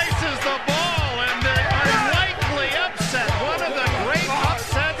embraces the ball and the unlikely upset. One of the great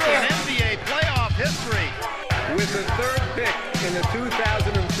upsets in NBA playoff history. With the third pick in the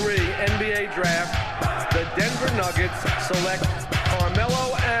 2003 NBA draft, the Denver Nuggets select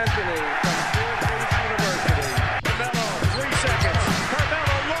Carmelo Anthony from Syracuse University. Carmelo, 3 seconds.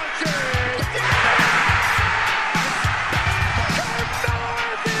 Carmelo launches. Carmelo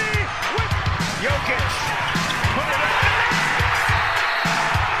Anthony with Jokic. Put it up.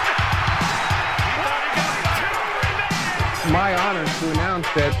 My honor to announce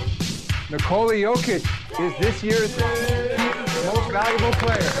that Nikola Jokic is this year's most valuable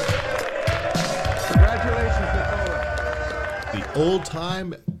player. Congratulations, Nikola. The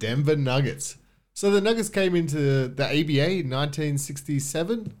all-time Denver Nuggets. So the Nuggets came into the ABA in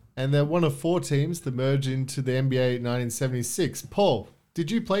 1967, and they're one of 4 teams to merge into the NBA in 1976. Paul,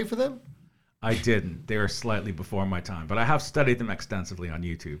 did you play for them? I didn't. They were slightly before my time, but I have studied them extensively on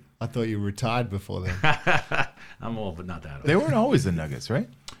YouTube. I thought you retired before then. I'm old, but not that old. They weren't always the Nuggets, right?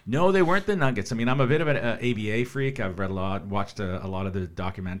 No, they weren't the Nuggets. I mean, I'm a bit of an ABA freak. I've read a lot, watched a lot of the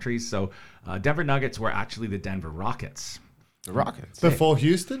documentaries. So Denver Nuggets were actually the Denver Rockets. The Rockets. Before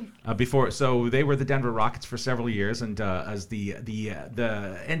Houston? So they were the Denver Rockets for several years, and as the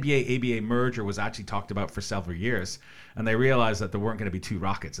NBA ABA merger was actually talked about for several years, and they realized that there weren't going to be 2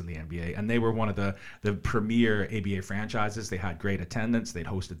 Rockets in the NBA, and they were one of the premier ABA franchises. They had great attendance. They'd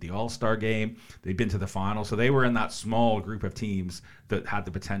hosted the All-Star game. They'd been to the final, so they were in that small group of teams that had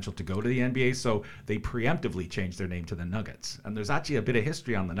the potential to go to the NBA. So they preemptively changed their name to the Nuggets, and there's actually a bit of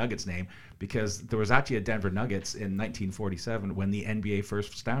history on the Nuggets name because there was actually a Denver Nuggets in 1947 when the NBA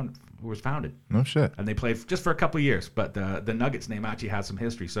first was founded. No shit. And they played just for a couple of years, but the Nuggets name actually has some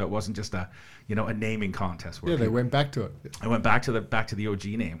history, so it wasn't just a naming contest. Yeah, they went back to it. I went back to the OG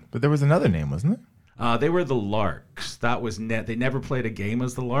name. But there was another name, wasn't it? They were the Larks. That was they never played a game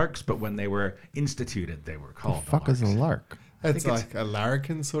as the Larks, but when they were instituted, they were called. The fuck is a lark? It's like a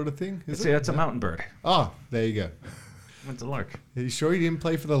larrikin sort of thing, is it? It's a mountain bird. Oh, there you go. It's a lark. Are you sure you didn't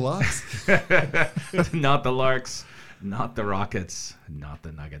play for the Larks? Not the Larks. Not the Rockets, not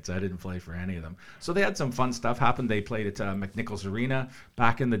the Nuggets. I didn't play for any of them. So they had some fun stuff happen. They played at McNichols Arena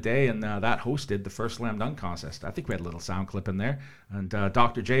back in the day, and that hosted the first slam dunk contest. I think we had a little sound clip in there. And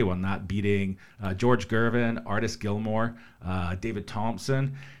Dr. J won that, beating George Gervin, Artis Gilmore, David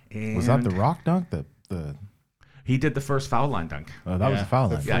Thompson. And was that the rock dunk? He did the first foul line dunk. Oh, that was a foul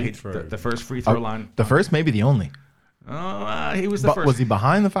line. Yeah, the first free throw line. The first, maybe the only. He was the first. Was he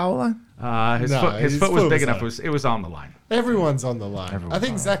behind the foul line? His foot was big enough. It was on the line. Everyone's on the line. I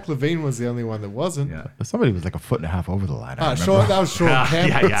think Zach LaVine was the only one that wasn't. Yeah. Somebody was like a foot and a half over the line. That was Sean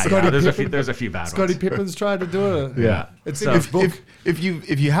Kemp. Yeah. There's a few bad ones. Scottie Pippen's tried to do it. Yeah. It's in his book. If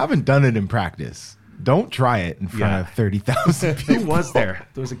you haven't done it in practice, don't try it in front of 30,000 people. Who was there?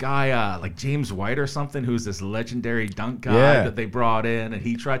 There was a guy like James White or something who's this legendary dunk guy that they brought in, and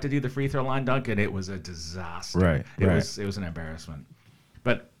he tried to do the free throw line dunk, and it was a disaster. Right. It was an embarrassment.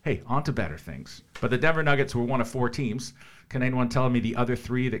 But hey, on to better things. But the Denver Nuggets were one of 4 teams. Can anyone tell me the other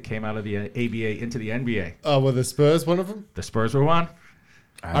 3 that came out of the ABA into the NBA? Were the Spurs one of them? The Spurs were one.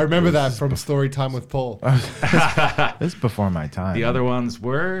 I remember that from Story Time with Paul. This is before my time. The other ones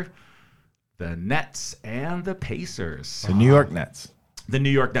were the Nets and the Pacers. The New York Nets. The New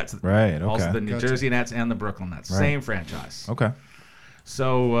York Nets. Right, okay. Also the New Jersey Nets and the Brooklyn Nets. Same franchise. Okay.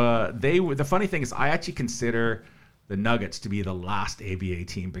 So the funny thing is I actually consider the Nuggets to be the last ABA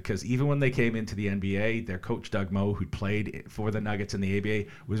team, because even when they came into the NBA, their coach Doug Moe, who played for the Nuggets in the ABA,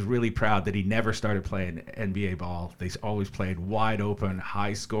 was really proud that he never started playing NBA ball. They always played wide open,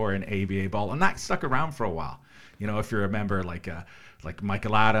 high scoring ABA ball, and that stuck around for a while. You know, if you remember, like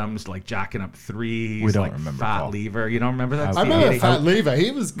Michael Adams, like jacking up threes, We don't like remember Fat Paul. Lever. You don't remember that? I remember Fat Lever.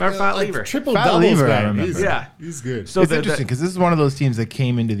 He was Remember Fat Lever? triple Fat doubles. Lever, I Man. remember. He's good. So It's interesting because this is one of those teams that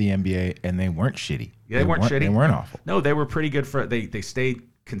came into the NBA and they weren't shitty. Yeah, they weren't shitty. They weren't awful. No, they were pretty good for they stayed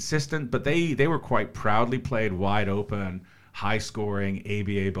consistent, but they were quite proudly played wide open, high scoring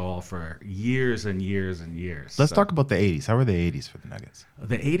ABA ball for years and years and years. Let's talk about the 80s. How were the 80s for the Nuggets?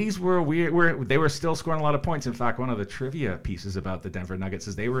 The 80s were weird. They were still scoring a lot of points. In fact, one of the trivia pieces about the Denver Nuggets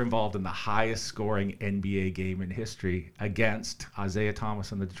is they were involved in the highest scoring NBA game in history against Isaiah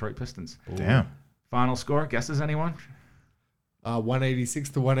Thomas and the Detroit Pistons. Damn. Final score, guesses anyone? 186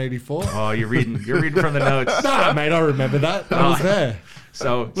 to 184. Oh, you're reading from the notes. Nah, mate, I remember that. I was there.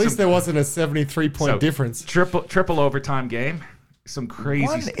 So at least there wasn't a 73-point difference. Triple overtime game. Some crazy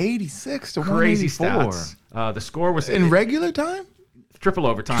 186 to crazy 184. stats. The score was In regular time? triple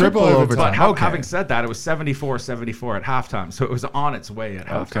overtime. Triple overtime. But Okay. having said that, it was 74-74 at halftime, so it was on its way at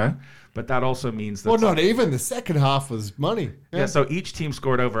halftime. Okay. But that also means that Well, not even. The second half was money. yeah. So each team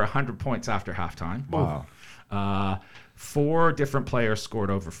scored over 100 points after halftime. Wow. 4 different players scored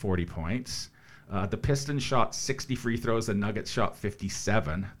over 40 points. The Pistons shot 60 free throws. The Nuggets shot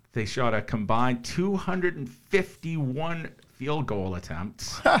 57. They shot a combined 251 field goal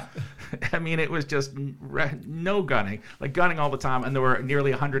attempts. I mean, it was just no gunning, like gunning all the time. And there were nearly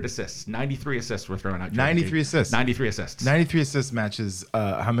 100 assists. 93 assists were thrown out. 93 assists. 93 assists. 93 assists matches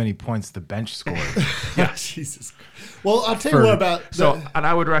how many points the bench scored. Yeah. Jesus. Well, I'll tell you what about... And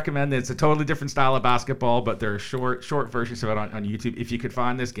I would recommend that it's a totally different style of basketball, but there are short versions of it on YouTube. If you could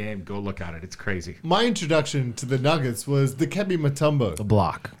find this game, go look at it. It's crazy. My introduction to the Nuggets was the Kembe Mutombo. The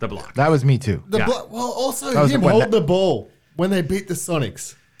block. The block. That was me too. Well, also That was him what- hold the ball when they beat the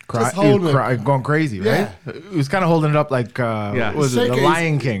Sonics. Just He was holding it. going crazy, right? Yeah. He was kind of holding it up like what was it, the Shaking-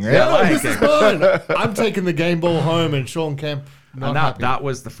 Lion King, right? Yeah, Oh, Lion this King. is mine. I'm taking the game ball home, and Sean Kemp not And happy. that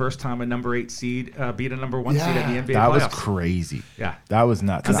was the first time a number 8 seed beat a number 1 seed in the NBA That was playoffs. crazy. Yeah. That was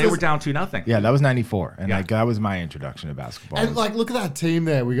nuts. Because they were down 2-0. Yeah, that was 94. And Yeah. like that was my introduction to basketball. And like, look at that team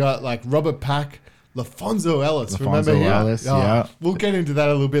there. We got like Robert Pack, LaFonso Ellis. Remember LaFonso him? Ellis, yeah. We'll get into that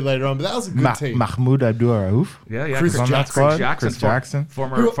a little bit later on, but that was a good team. Mahmoud Abdul-Rauf. Yeah. Chris on that Jackson. squad. Chris Jackson.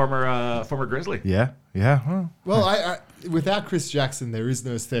 Former Grizzly. Yeah. Huh. Well, I without Chris Jackson, there is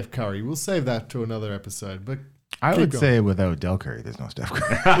no Steph Curry. We'll save that to another episode. But I keep would going. say without Del Curry, there's no Steph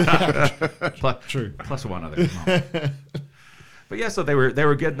Curry. True. Plus one other. But yeah, so they were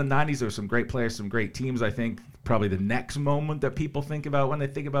good in the 90s. There were some great players, some great teams. I think probably the next moment that people think about when they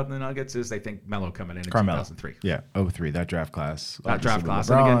think about the Nuggets is they think Melo coming in Carmelo. 2003. Yeah, 03, that draft class. That draft Obviously with class,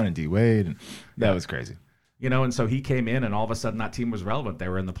 LeBron and again- and D Wade, and that was crazy. You know, and so he came in, and all of a sudden that team was relevant. They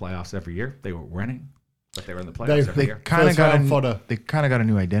were in the playoffs every year. They were winning, but they were in the playoffs every They year. kind of First got round fodder. they kind of got a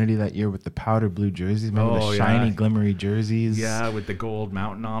new identity that year with the powder blue jerseys. Remember the shiny, glimmery jerseys? Yeah, with the gold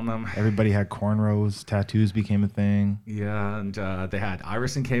mountain on them. Everybody had cornrows. Tattoos became a thing. Yeah, and they had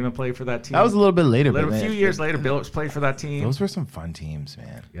Iverson came and played for that team. That was a little bit later, A but few years later, Billups played for that team. Those were some fun teams,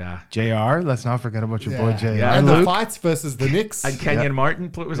 man. Yeah. JR, let's not forget about your boy JR. Yeah. And the Luke. fights versus the Knicks. And Kenyon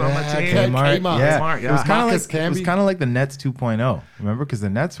Martin was on that team. Kmart, Kmart. yeah. Kmart, It was kind of Marcus like Camby. the Nets 2.0. Remember, because the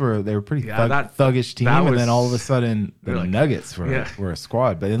Nets were pretty Yeah, thuggish team, that and was- then all of a sudden the they're like- Nuggets were a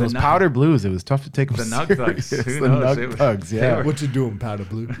squad. But in The those Nug- powder blues, it was tough to take them The Nug serious. Thugs. Who The knows? Nug It was- Thugs, they yeah. were- What you doing, Powder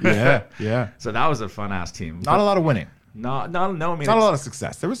Blue? Yeah. So that was a fun ass team. Not a lot of winning. No. I mean, Not a it's- lot of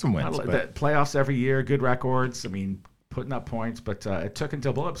success. There were some wins, the but playoffs every year, good records. I mean, putting up points, but it took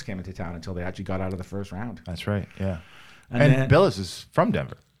until Billups came into town until they actually got out of the first round. that's right. Yeah. And And then- Billups is from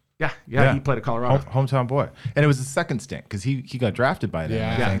Denver. Yeah, he played at Colorado. Hometown boy. And it was his second stint because he got drafted by them,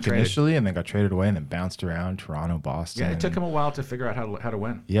 Yeah. I think, traded. initially, and then got traded away and then bounced around Toronto, Boston. Yeah, it took him a while to figure out how to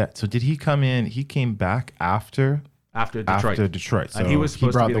win. Yeah. So did he come in? He came back after After Detroit. So and he was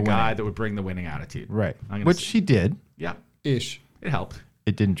supposed to brought be the guy winning. that would bring the winning attitude. Right. I'm gonna Which say- he did. Yeah, Ish. it helped.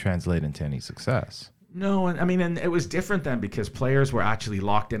 It didn't translate into any success. No, and I mean, and it was different then because players were actually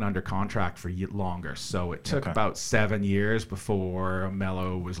locked in under contract for longer. So it took about 7 years before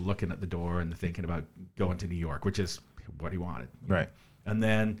Melo was looking at the door and thinking about going to New York, which is what he wanted. Right. And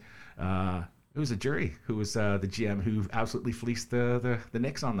then it was a jury who was the GM who absolutely fleeced the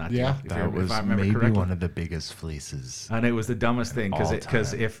Knicks on that. Yeah. deal, That was I remember maybe correctly. one of the biggest fleeces. And it was the dumbest thing All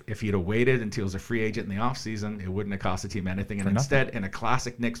because time. if he'd have waited until he was a free agent in the offseason, it wouldn't have cost the team anything. And For nothing. instead, in a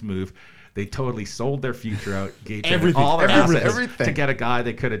classic Knicks move, they totally sold their future out, gave Everything, all their everything, assets everything. to get a guy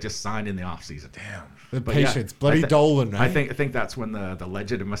they could have just signed in the offseason. Damn. The But patience. Bloody Dolan, right? I think that's when the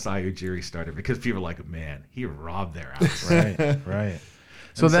legend of Masai Ujiri started, because people were like, man, he robbed their ass. Right.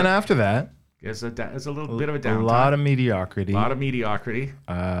 So then after that, it's a little bit of a downtime. A lot of mediocrity.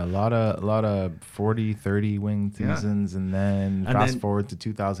 A lot of 40, 30 win seasons, and then fast forward to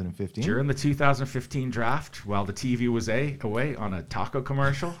 2015. During the 2015 draft, while the TV was away on a taco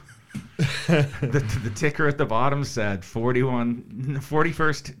commercial, the ticker at the bottom said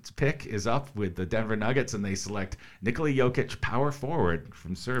 41st pick is up with the Denver Nuggets, and they select Nikola Jokic, power forward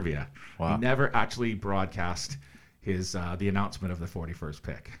from Serbia. Wow. He never actually broadcast his the announcement of the 41st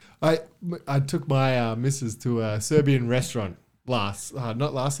pick. I took my missus to a Serbian restaurant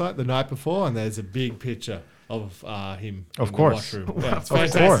not last night, the night before, and there's a big picture of him. Of course. The washroom. Yeah, it's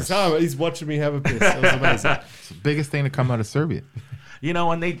fantastic. Oh, he's watching me have a piss. It was amazing. It's the biggest thing to come out of Serbia. You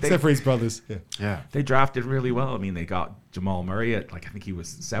know, and they except for his brothers. Yeah. They drafted really well. I mean, they got Jamal Murray at, like, I think he was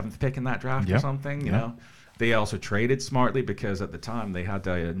 7th pick in that draft or something, you know. They also traded smartly, because at the time they had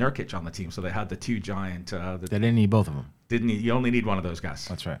Nurkic on the team, so they had the two giant. They didn't need both of them. You only need one of those guys.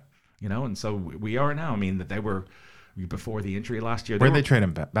 That's right. You know, and so we are now. I mean, that they were before the injury last year. Where'd they trade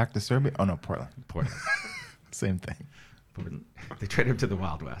him back to Serbia? Oh no, Portland. Same thing. They traded him to the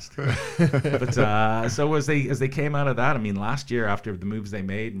Wild West. But so as they came out of that, I mean, last year after the moves they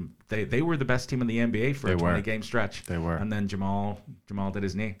made, they were the best team in the NBA for a 20-game stretch. They were. And then Jamal did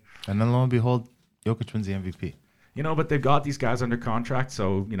his knee. And then lo and behold, Jokic wins the MVP. You know, but they've got these guys under contract,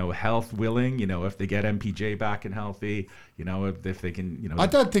 so, you know, health willing, you know, if they get MPJ back and healthy, you know, if they can, you know. I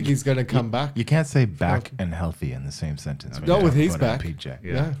don't think he's going to come back. You can't say back and healthy in the same sentence. Not with his back. MPJ.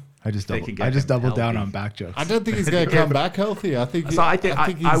 Yeah. I just doubled down on back jokes. I don't think he's going to come back healthy. I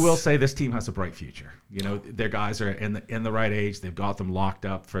will say this team has a bright future. You know, their guys are in the right age. They've got them locked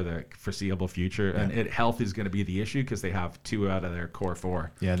up for the foreseeable future, and health is going to be the issue, because they have 2 out of their core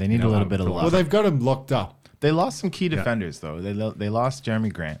 4. Yeah, they need a little bit of luck. Well, they've got him locked up. They lost some key defenders though. They lost Jeremy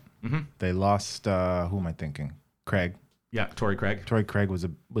Grant. Mm-hmm. They lost who am I thinking? Craig. Yeah, Torrey Craig. Torrey Craig was a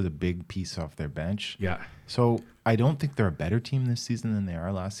big piece off their bench. Yeah. So I don't think they're a better team this season than they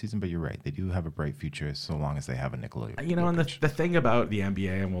are last season, but you're right. They do have a bright future so long as they have a Nikola Jokic. You know, and the thing about the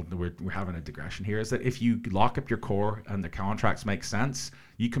NBA, and we're having a digression here, is that if you lock up your core and the contracts make sense,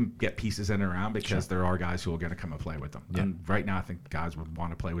 you can get pieces in and around, because there are guys who are going to come and play with them. Yeah. And right now, I think guys would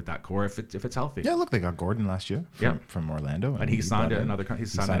want to play with that core if it's healthy. Yeah, look, they got Gordon last year from Orlando, and he signed another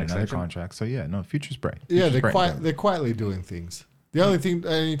contract. So yeah, no, future's bright. Yeah, they're quietly doing things. The only thing,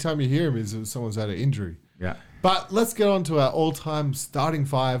 anytime you hear him, is if someone's had an injury. Yeah. But let's get on to our all-time starting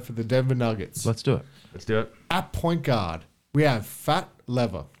 5 for the Denver Nuggets. Let's do it. At point guard, we have Fat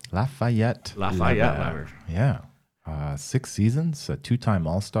Lever. Lafayette Lever. Yeah. 6 seasons, a 2-time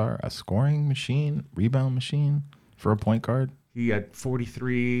All-Star, a scoring machine, rebound machine for a point guard. He had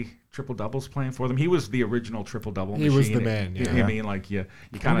 43 triple-doubles playing for them. He was the original triple-double machine. He was the man, yeah. I mean, like, you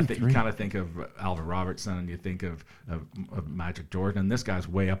kind of think of Alvin Robertson, and you think of Magic Jordan, and this guy's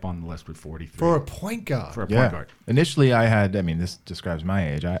way up on the list with 43. For a point guard. Initially, this describes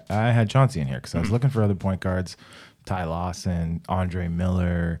my age. I had Chauncey in here because I was looking for other point guards, Ty Lawson, Andre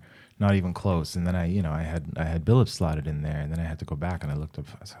Miller, not even close. And then I had Billups slotted in there, and then I had to go back and I looked up.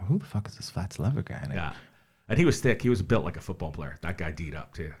 I was like, who the fuck is this Fats Lever guy? And and he was thick. He was built like a football player. That guy D'd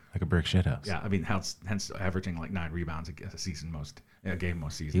up too, like a brick shithouse. Yeah, I mean, hence averaging like 9 rebounds a season most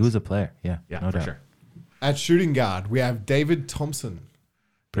seasons. He was a player. Yeah, no doubt. Sure. At shooting guard, we have David Thompson.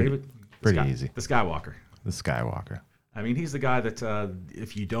 Pretty easy. The Skywalker. I mean, he's the guy that,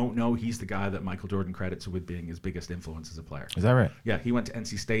 if you don't know, he's the guy that Michael Jordan credits with being his biggest influence as a player. Is that right? Yeah, he went to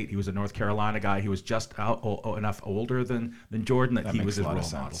NC State. He was a North Carolina guy. He was just enough older than Jordan that he was his role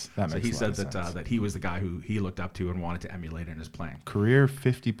model. So he said that he was the guy who he looked up to and wanted to emulate in his playing. Career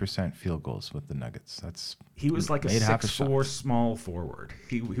 50% field goals with the Nuggets. He was like a 6'4" small forward.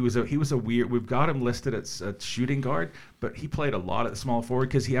 He was a weird. We've got him listed at shooting guard, but he played a lot at small forward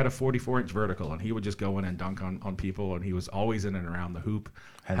because he had a 44-inch vertical, and he would just go in and dunk on people, and he was always in and around the hoop.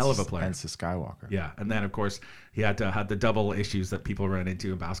 Hell of a player. Hence the Skywalker. Yeah, and then of course he had the double issues that people ran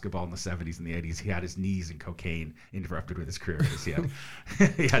into in basketball in the 70s and the 80s. He had his knees and cocaine interrupted with his career. He spent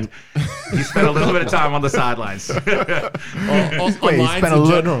a little bit of time on the sidelines. He spent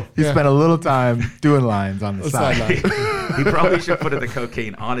a little time doing lines on the sideline. He probably should put the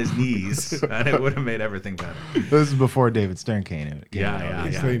cocaine on his knees, and it would have made everything better. This is before David Stern came in. He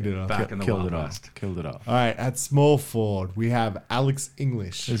cleaned it up. Back in the Wild West. Killed it off. All right, at small forward, we have Alex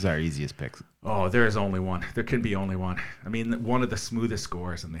English. This is our easiest picks. Oh, there is only one. There can be only one. I mean, one of the smoothest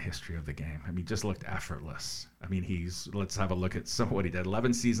scorers in the history of the game. I mean, just looked effortless. I mean, let's have a look at some of what he did.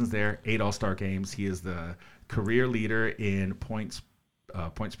 11 seasons there, 8 All-Star games. He is the career leader in points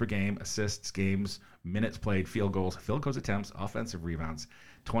points per game, assists, games, minutes played, field goals attempts, offensive rebounds.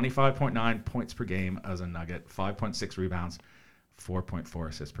 25.9 points per game as a Nugget, 5.6 rebounds, 4.4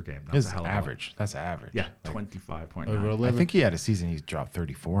 assists per game. That's a hell of average. That's average. Yeah, Like, 25.9. I think he had a season he dropped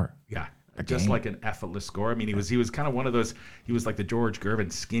 34. Yeah, just like an effortless score. I mean, he was kind of one of those. He was like the George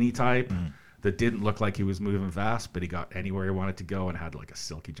Gervin skinny type that didn't look like he was moving fast, but he got anywhere he wanted to go and had like a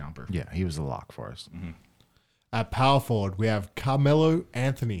silky jumper. Yeah, he was a lock for us. At power forward, we have Carmelo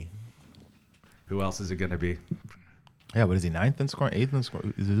Anthony. Who else is it going to be? Yeah, what is he, 9th in scoring, 8th in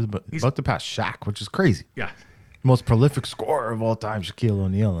scoring? He's about to pass Shaq, which is crazy. Yeah. Most prolific scorer of all time, Shaquille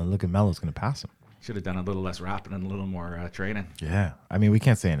O'Neal, and look at Melo's going to pass him. Should have done a little less rapping and a little more training. Yeah. I mean, we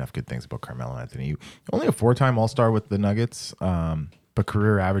can't say enough good things about Carmelo Anthony. Only a 4-time All-Star with the Nuggets, but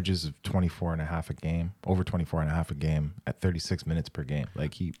career averages of 24.5 a game, over 24.5 a game at 36 minutes per game.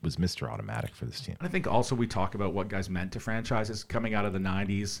 Like, he was Mr. Automatic for this team. I think also we talk about what guys meant to franchises coming out of the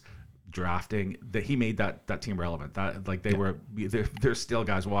 90s. Drafting that he made that team relevant. That like they were there's still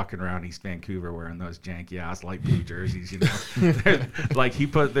guys walking around East Vancouver wearing those janky ass light blue jerseys, you know. Like he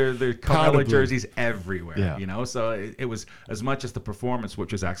put their Carmelo jerseys everywhere, Yeah. you know. So it was as much as the performance,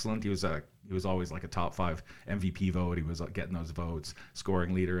 which was excellent. He was always like a top 5 MVP vote. He was getting those votes,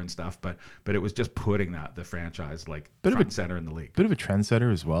 scoring leader and stuff. But it was just putting the franchise like front and center in the league. Bit of a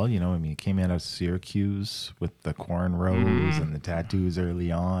trendsetter as well, you know. I mean, he came out of Syracuse with the cornrows and the tattoos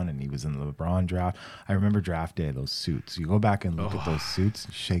early on, and he was in the LeBron draft. I remember draft day, those suits. You go back and look at those suits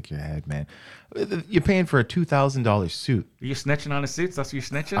and shake your head, man. You're paying for a $2,000 suit. Are you snitching on his suits? That's what you're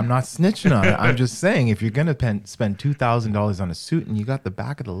snitching? I'm not snitching on it. I'm just saying, if you're going to spend $2,000 on a suit and you got the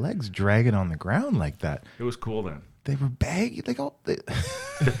back of the legs dragging on the ground like that. It was cool then. They were baggy. Like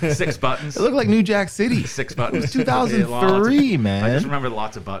 6 buttons. It looked like New Jack City. 6 buttons. It was 2003, man. I just remember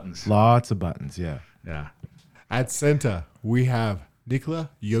lots of buttons. Lots of buttons, yeah. Yeah. At center, we have Nikola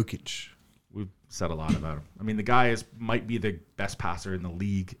Jokic. We've said a lot about him. I mean, the guy might be the best passer in the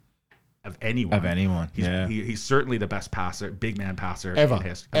league of anyone. He's certainly the best passer, big man passer ever. in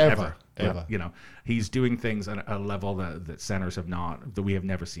history. Ever. You know, he's doing things at a level that centers that we have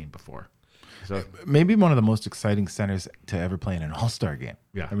never seen before. So maybe one of the most exciting centers to ever play in an All-Star game.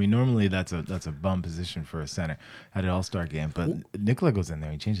 Yeah. I mean, normally that's a bum position for a center at an All-Star game, but Nikola goes in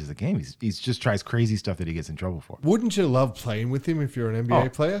there and changes the game. He's just tries crazy stuff that he gets in trouble for. Wouldn't you love playing with him if you're an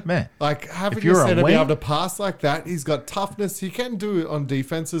NBA player? Man. Like having If you're a center away- be able to pass like that, he's got toughness. He can do it on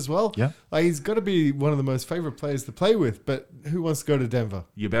defense as well. Yeah. Like he's got to be one of the most favorite players to play with, but who wants to go to Denver?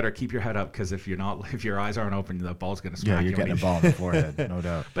 you better keep your head up because if your eyes aren't open, the ball's going to smack Yeah, you. you're getting a ball in the forehead, no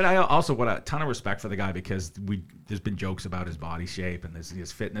doubt. But I also want a ton of respect for the guy because there's been jokes about his body shape and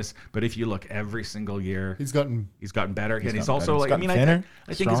his fitness. But if you look every single year, he's gotten better. And he's gotten also better. like, He's I gotten mean, thinner,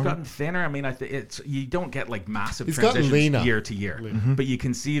 I think he's stronger. gotten thinner. I mean, it's you don't get like massive He's gotten transitions leaner. year to year, but you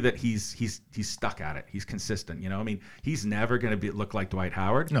can see that he's stuck at it. He's consistent. You know, I mean, he's never going to look like Dwight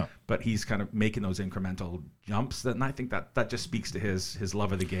Howard. No. But he's kind of making those incremental jumps. And I think that just speaks to his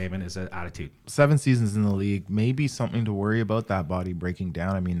love of the game and his attitude. 7 seasons in the league, maybe something to worry about, that body breaking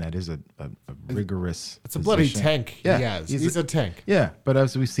down. I mean, that is a rigorous. It's a bloody position. tank he has. He's a tank. Yeah, but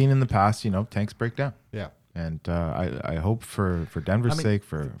as we've seen in the past, you know, tanks break down. Yeah. And I hope for Denver's sake,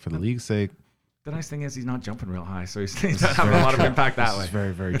 for the league's sake. The nice thing is he's not jumping real high, so he's not having a lot of impact that way. This is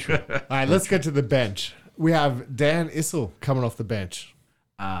very, very true. All right, let's get to the bench. We have Dan Issel coming off the bench.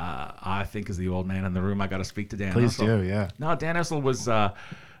 I think as the old man in the room, I got to speak to Dan. Please Issel. do, yeah. No, Dan Issel was,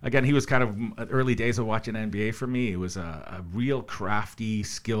 again, he was kind of early days of watching NBA for me. He was a real crafty,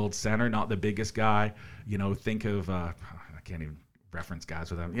 skilled center, not the biggest guy. You know, think of, I can't even reference guys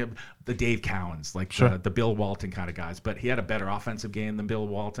with him. You know, the Dave Cowens, like Sure. the Bill Walton kind of guys. But he had a better offensive game than Bill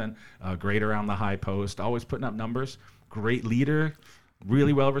Walton. Great around the high post, always putting up numbers. Great leader,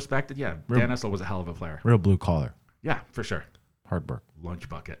 really well respected. Yeah, Dan Issel was a hell of a player. Real blue collar. Yeah, for sure. Hard work. Lunch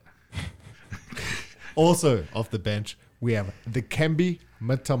bucket. Also off the bench, we have the Kembe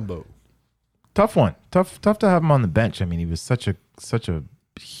Mutombo. Tough one. Tough to have him on the bench. I mean, he was such a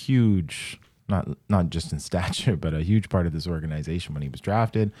huge, not just in stature, but a huge part of this organization when he was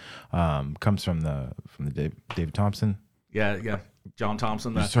drafted. Comes from the David Thompson. Yeah. John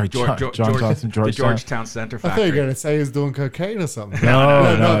Thompson. Sorry, John Thompson, the Georgetown Center I Factory. thought you were going to say he was doing cocaine or something. No.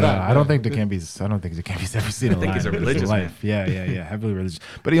 that. I don't think Dikembe's ever seen a line he's a in his religious life. Yeah, heavily religious.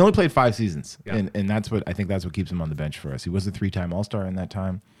 But he only played 5 seasons, Yeah. and that's what keeps him on the bench for us. He was a 3-time All-Star in that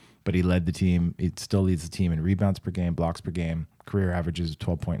time, but he led the team. He still leads the team in rebounds per game, blocks per game, career averages of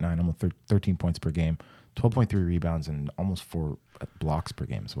 12.9, almost 13 points per game, 12.3 rebounds, and almost 4 blocks per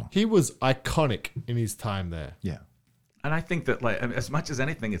game as well. He was iconic in his time there. Yeah. And I think that, like, as much as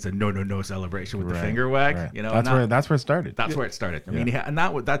anything, it's a no celebration with the finger wag. Right. You know, That's where it started. That's where it started. I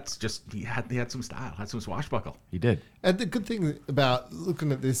mean, that's just he had some style, had some swashbuckle. He did. And the good thing about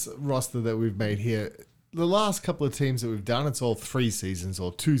looking at this roster that we've made here, the last couple of teams that we've done, it's all 3 seasons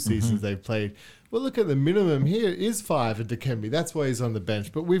or 2 seasons they've played. Well, look at the minimum here is 5 at Dikembe. That's why he's on the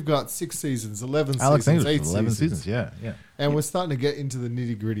bench. But we've got 6 seasons, 11 Alex seasons, English, 8 11 seasons. Yeah. And we're starting to get into the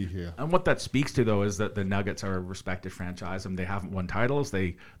nitty gritty here. And what that speaks to, though, is that the Nuggets are a respected franchise. They haven't won titles.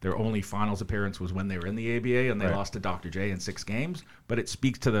 Their only finals appearance was when they were in the ABA, and they lost to Dr. J in 6 games. But it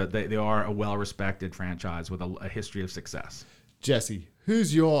speaks to they are a well-respected franchise with a history of success. Jesse,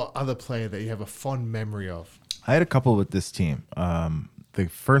 who's your other player that you have a fond memory of? I had a couple with this team. The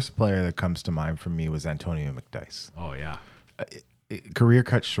first player that comes to mind for me was Antonio McDyess. Oh, yeah. Career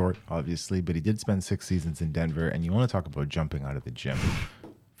cut short, obviously, but he did spend 6 seasons in Denver. And you want to talk about jumping out of the gym.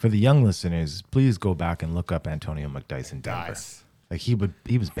 For the young listeners, please go back and look up Antonio McDyess in Denver. Nice. Like he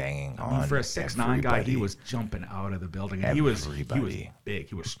was banging on. For a 6'9" guy, he was jumping out of the building. And he was big.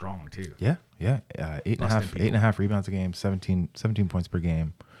 He was strong too. Yeah. 8.5 rebounds a game, 17 points per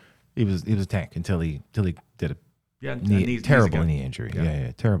game. He was a tank until he did a terrible knee injury.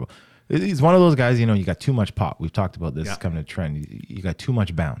 Yeah, terrible. He's one of those guys, you got too much pop. We've talked about this coming to trend. You got too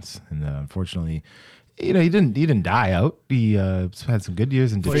much bounce, and unfortunately, he didn't die out. He had some good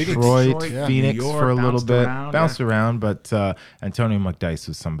years in Detroit, Phoenix New York, for a little bit, bounced around. around. But Antonio McDyess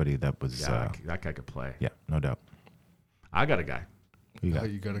was somebody that was that guy could play. Yeah, no doubt. I got a guy. You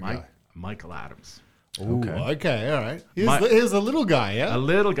got a guy. Michael Adams. Ooh, okay, all right. Here's a little guy, yeah? A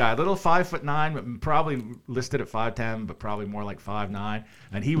little guy, little 5'9", but probably listed at 5'10", but probably more like 5'9".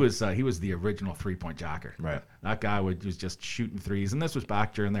 And he was the original 3-point jacker. Right. That guy was just shooting threes. And this was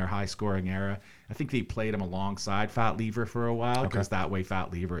back during their high-scoring era. I think they played him alongside Fat Lever for a while, because that way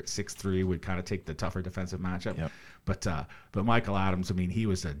Fat Lever at 6'3" would kind of take the tougher defensive matchup. Yep. But Michael Adams, I mean, he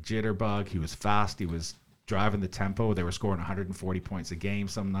was a jitterbug. He was fast. He was driving the tempo. They were scoring 140 points a game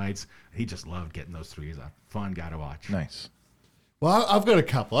some nights. He just loved getting those threes. A fun guy to watch. Nice. Well, I've got a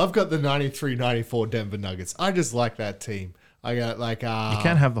couple. I've got the 93-94 Denver Nuggets. I just like that team. I got you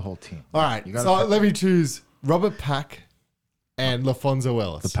can't have the whole team. All right, so let me choose Robert Pack and LaFonso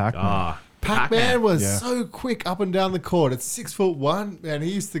Ellis. The Pac-Man. Pac-Man was so quick up and down the court. It's 6'1", and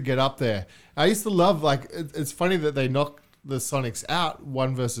he used to get up there. I used to love, it's funny that they knocked the Sonics out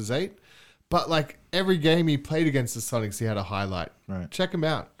 1 versus 8. But every game he played against the Sonics, he had a highlight. Right. Check him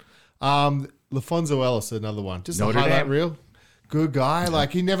out. LaFonso Ellis, another one. Just Notre a highlight Dame. reel. Good guy.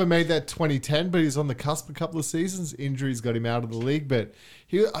 He never made that 2010, but he's on the cusp a couple of seasons. Injuries got him out of the league, but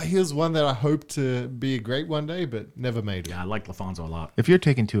he was one that I hoped to be a great one day, but never made it. Yeah, I like LaFonso a lot. If you're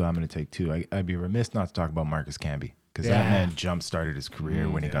taking 2, I'm going to take 2. I'd be remiss not to talk about Marcus Camby, because that man jump-started his career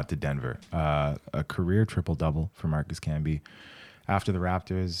when he got to Denver. A career triple-double for Marcus Camby. After the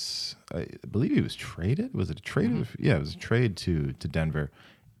Raptors, I believe he was traded. Was it a trade? Mm-hmm. Yeah, it was a trade to Denver.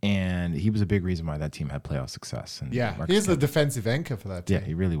 And he was a big reason why that team had playoff success. And he's the defensive anchor for that team. Yeah,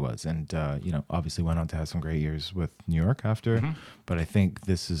 he really was. And, obviously went on to have some great years with New York after. Mm-hmm. But I think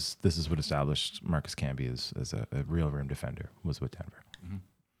this is what established Marcus Camby as a real rim defender, was with Denver. Mm-hmm.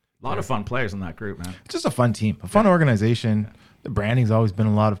 A lot of fun players in that group, man. It's just a fun team, a fun organization. The branding's always been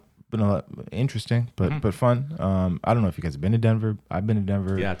a lot interesting, but fun. I don't know if you guys have been to Denver. I've been to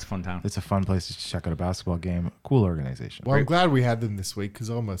Denver. Yeah, it's a fun town. It's a fun place to check out a basketball game. Cool organization. Well, I'm glad we had them this week, because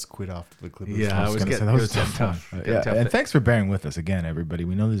I almost quit after the Clippers. Yeah, that was tough. And thanks for bearing with us again, everybody.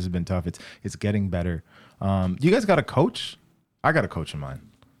 We know this has been tough. It's getting better. You guys got a coach? I got a coach in mind.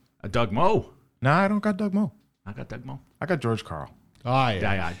 Doug Moe. No, I don't got Doug Moe. I got Doug Moe. I got George Karl. Oh,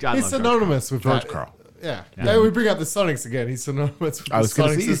 yeah. He's synonymous with George Karl. Yeah. We bring up the Sonics again. He's synonymous with the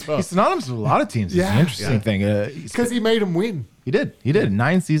Sonics as well. He's synonymous with a lot of teams. It's an interesting thing. Because he made them win. He did.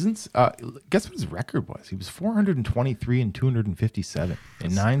 9 seasons. Guess what his record was? He was 423 and 257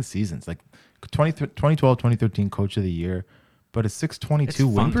 in 9 seasons. 2012, 2013 Coach of the Year, but a 622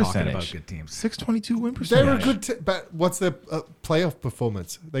 win percentage. About good teams. 622 win percentage. They were good, but what's their playoff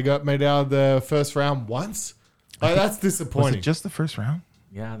performance? They got made out of the first round once? That's disappointing. Was it just the first round?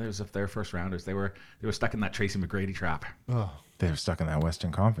 Yeah, their first rounders. They were stuck in that Tracy McGrady trap. Oh, they were stuck in that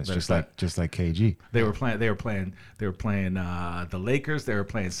Western Conference, just like KG. They were playing the Lakers. They were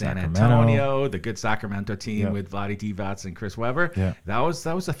playing San Antonio, the good Sacramento team with Vlade Divac and Chris Webber. Yeah. That was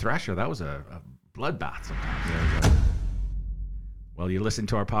a thresher. That was a bloodbath sometimes. Well, you listen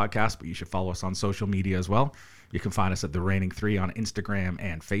to our podcast, but you should follow us on social media as well. You can find us at The Reigning 3 on Instagram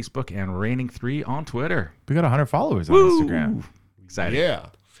and Facebook, and Reigning 3 on Twitter. We got 100 followers on Instagram. Exciting. Yeah.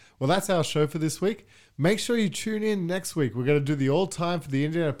 Well, that's our show for this week. Make sure you tune in next week. We're going to do the all-time for the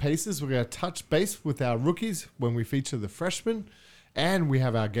Indiana Pacers. We're going to touch base with our rookies when we feature the freshmen, and we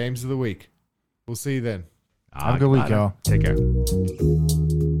have our games of the week. We'll see you then. Have a good week, y'all. Take care.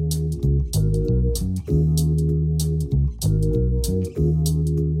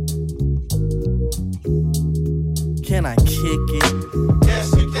 Can I kick it?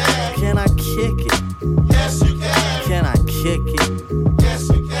 Yes, you can. Can I kick it? Yes, you can. Can I kick it? Yes,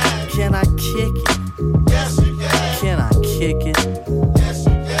 you can. Can I kick it? Yes, you can. Can I kick it? Yes,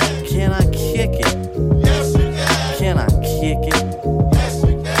 you can. Can I kick it? Yes, you can. Can I kick it? Yes,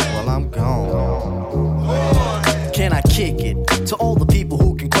 you can. Well, I'm gone. Can I kick it? To all the people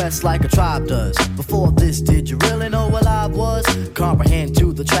who can quest like a tribe does. Before this, did you really know what I was? Comprehend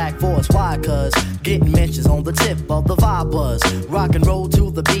to the track force, why? Cause getting mentions on the tip of the vibe buzz. Rock and roll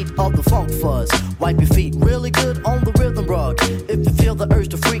to the beat of the funk fuzz. Wipe your feet really good on the rhythm rug. If you feel the urge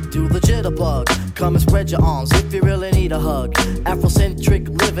to freak, do the jitterbug. Come and spread your arms if you really need a hug.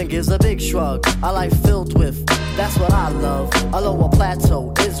 Afrocentric living gives a big shrug. I like filled with, that's what I love. A lower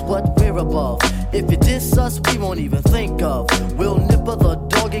plateau is what we're above. If you diss us, we won't even think of. We'll nipper the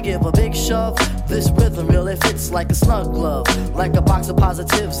dog and give a big shove. This rhythm really fits like a snug glove. Like a box of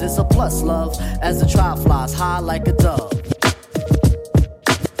positives, it's a plus love. As the tribe flies high like a dove.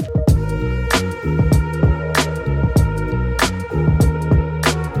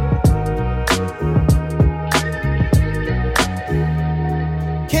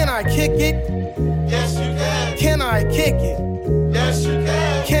 Can I kick it? Yes, you can. Can I kick it? Yes, you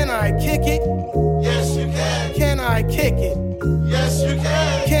can. Can I kick it? Yes, you can. Can I kick it? Yes, you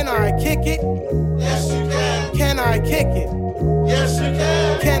can. Can I kick it? Yes, you can. Can I kick it? Yes, you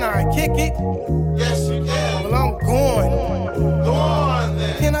can. Can I kick it? Yes, you can. Well, I'm going. Go on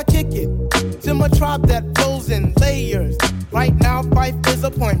then. Can I kick it? To my tribe that flows in layers. Right now, Fife is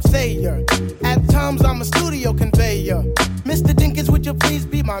a point sayer. At times, I'm a studio conveyor. Mr. Dinkins, would you please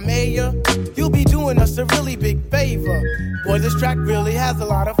be my mayor? You'll be doing us a really big favor. Boy, this track really has a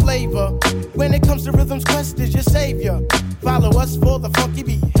lot of flavor. When it comes to rhythms, Quest is your savior. Follow us for the funky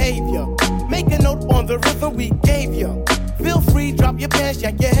behavior. Make a note on the rhythm we gave you. Feel free, drop your pants,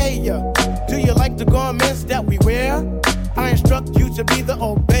 yank your hair. Do you like the garments that we wear? I instruct you to be the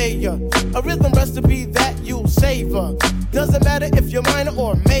obeyer. A rhythm recipe that you'll savor. Doesn't matter if you're minor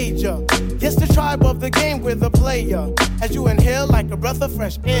or major. Yes, the tribe of the game, we're the player. As you inhale like a breath of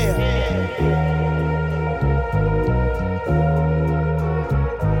fresh air.